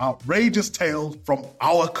along with outrageous tales from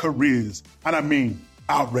our careers. And I mean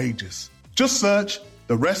outrageous. Just search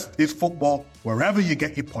The Rest is Football wherever you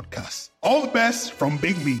get your podcasts. All the best from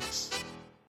Big Meats.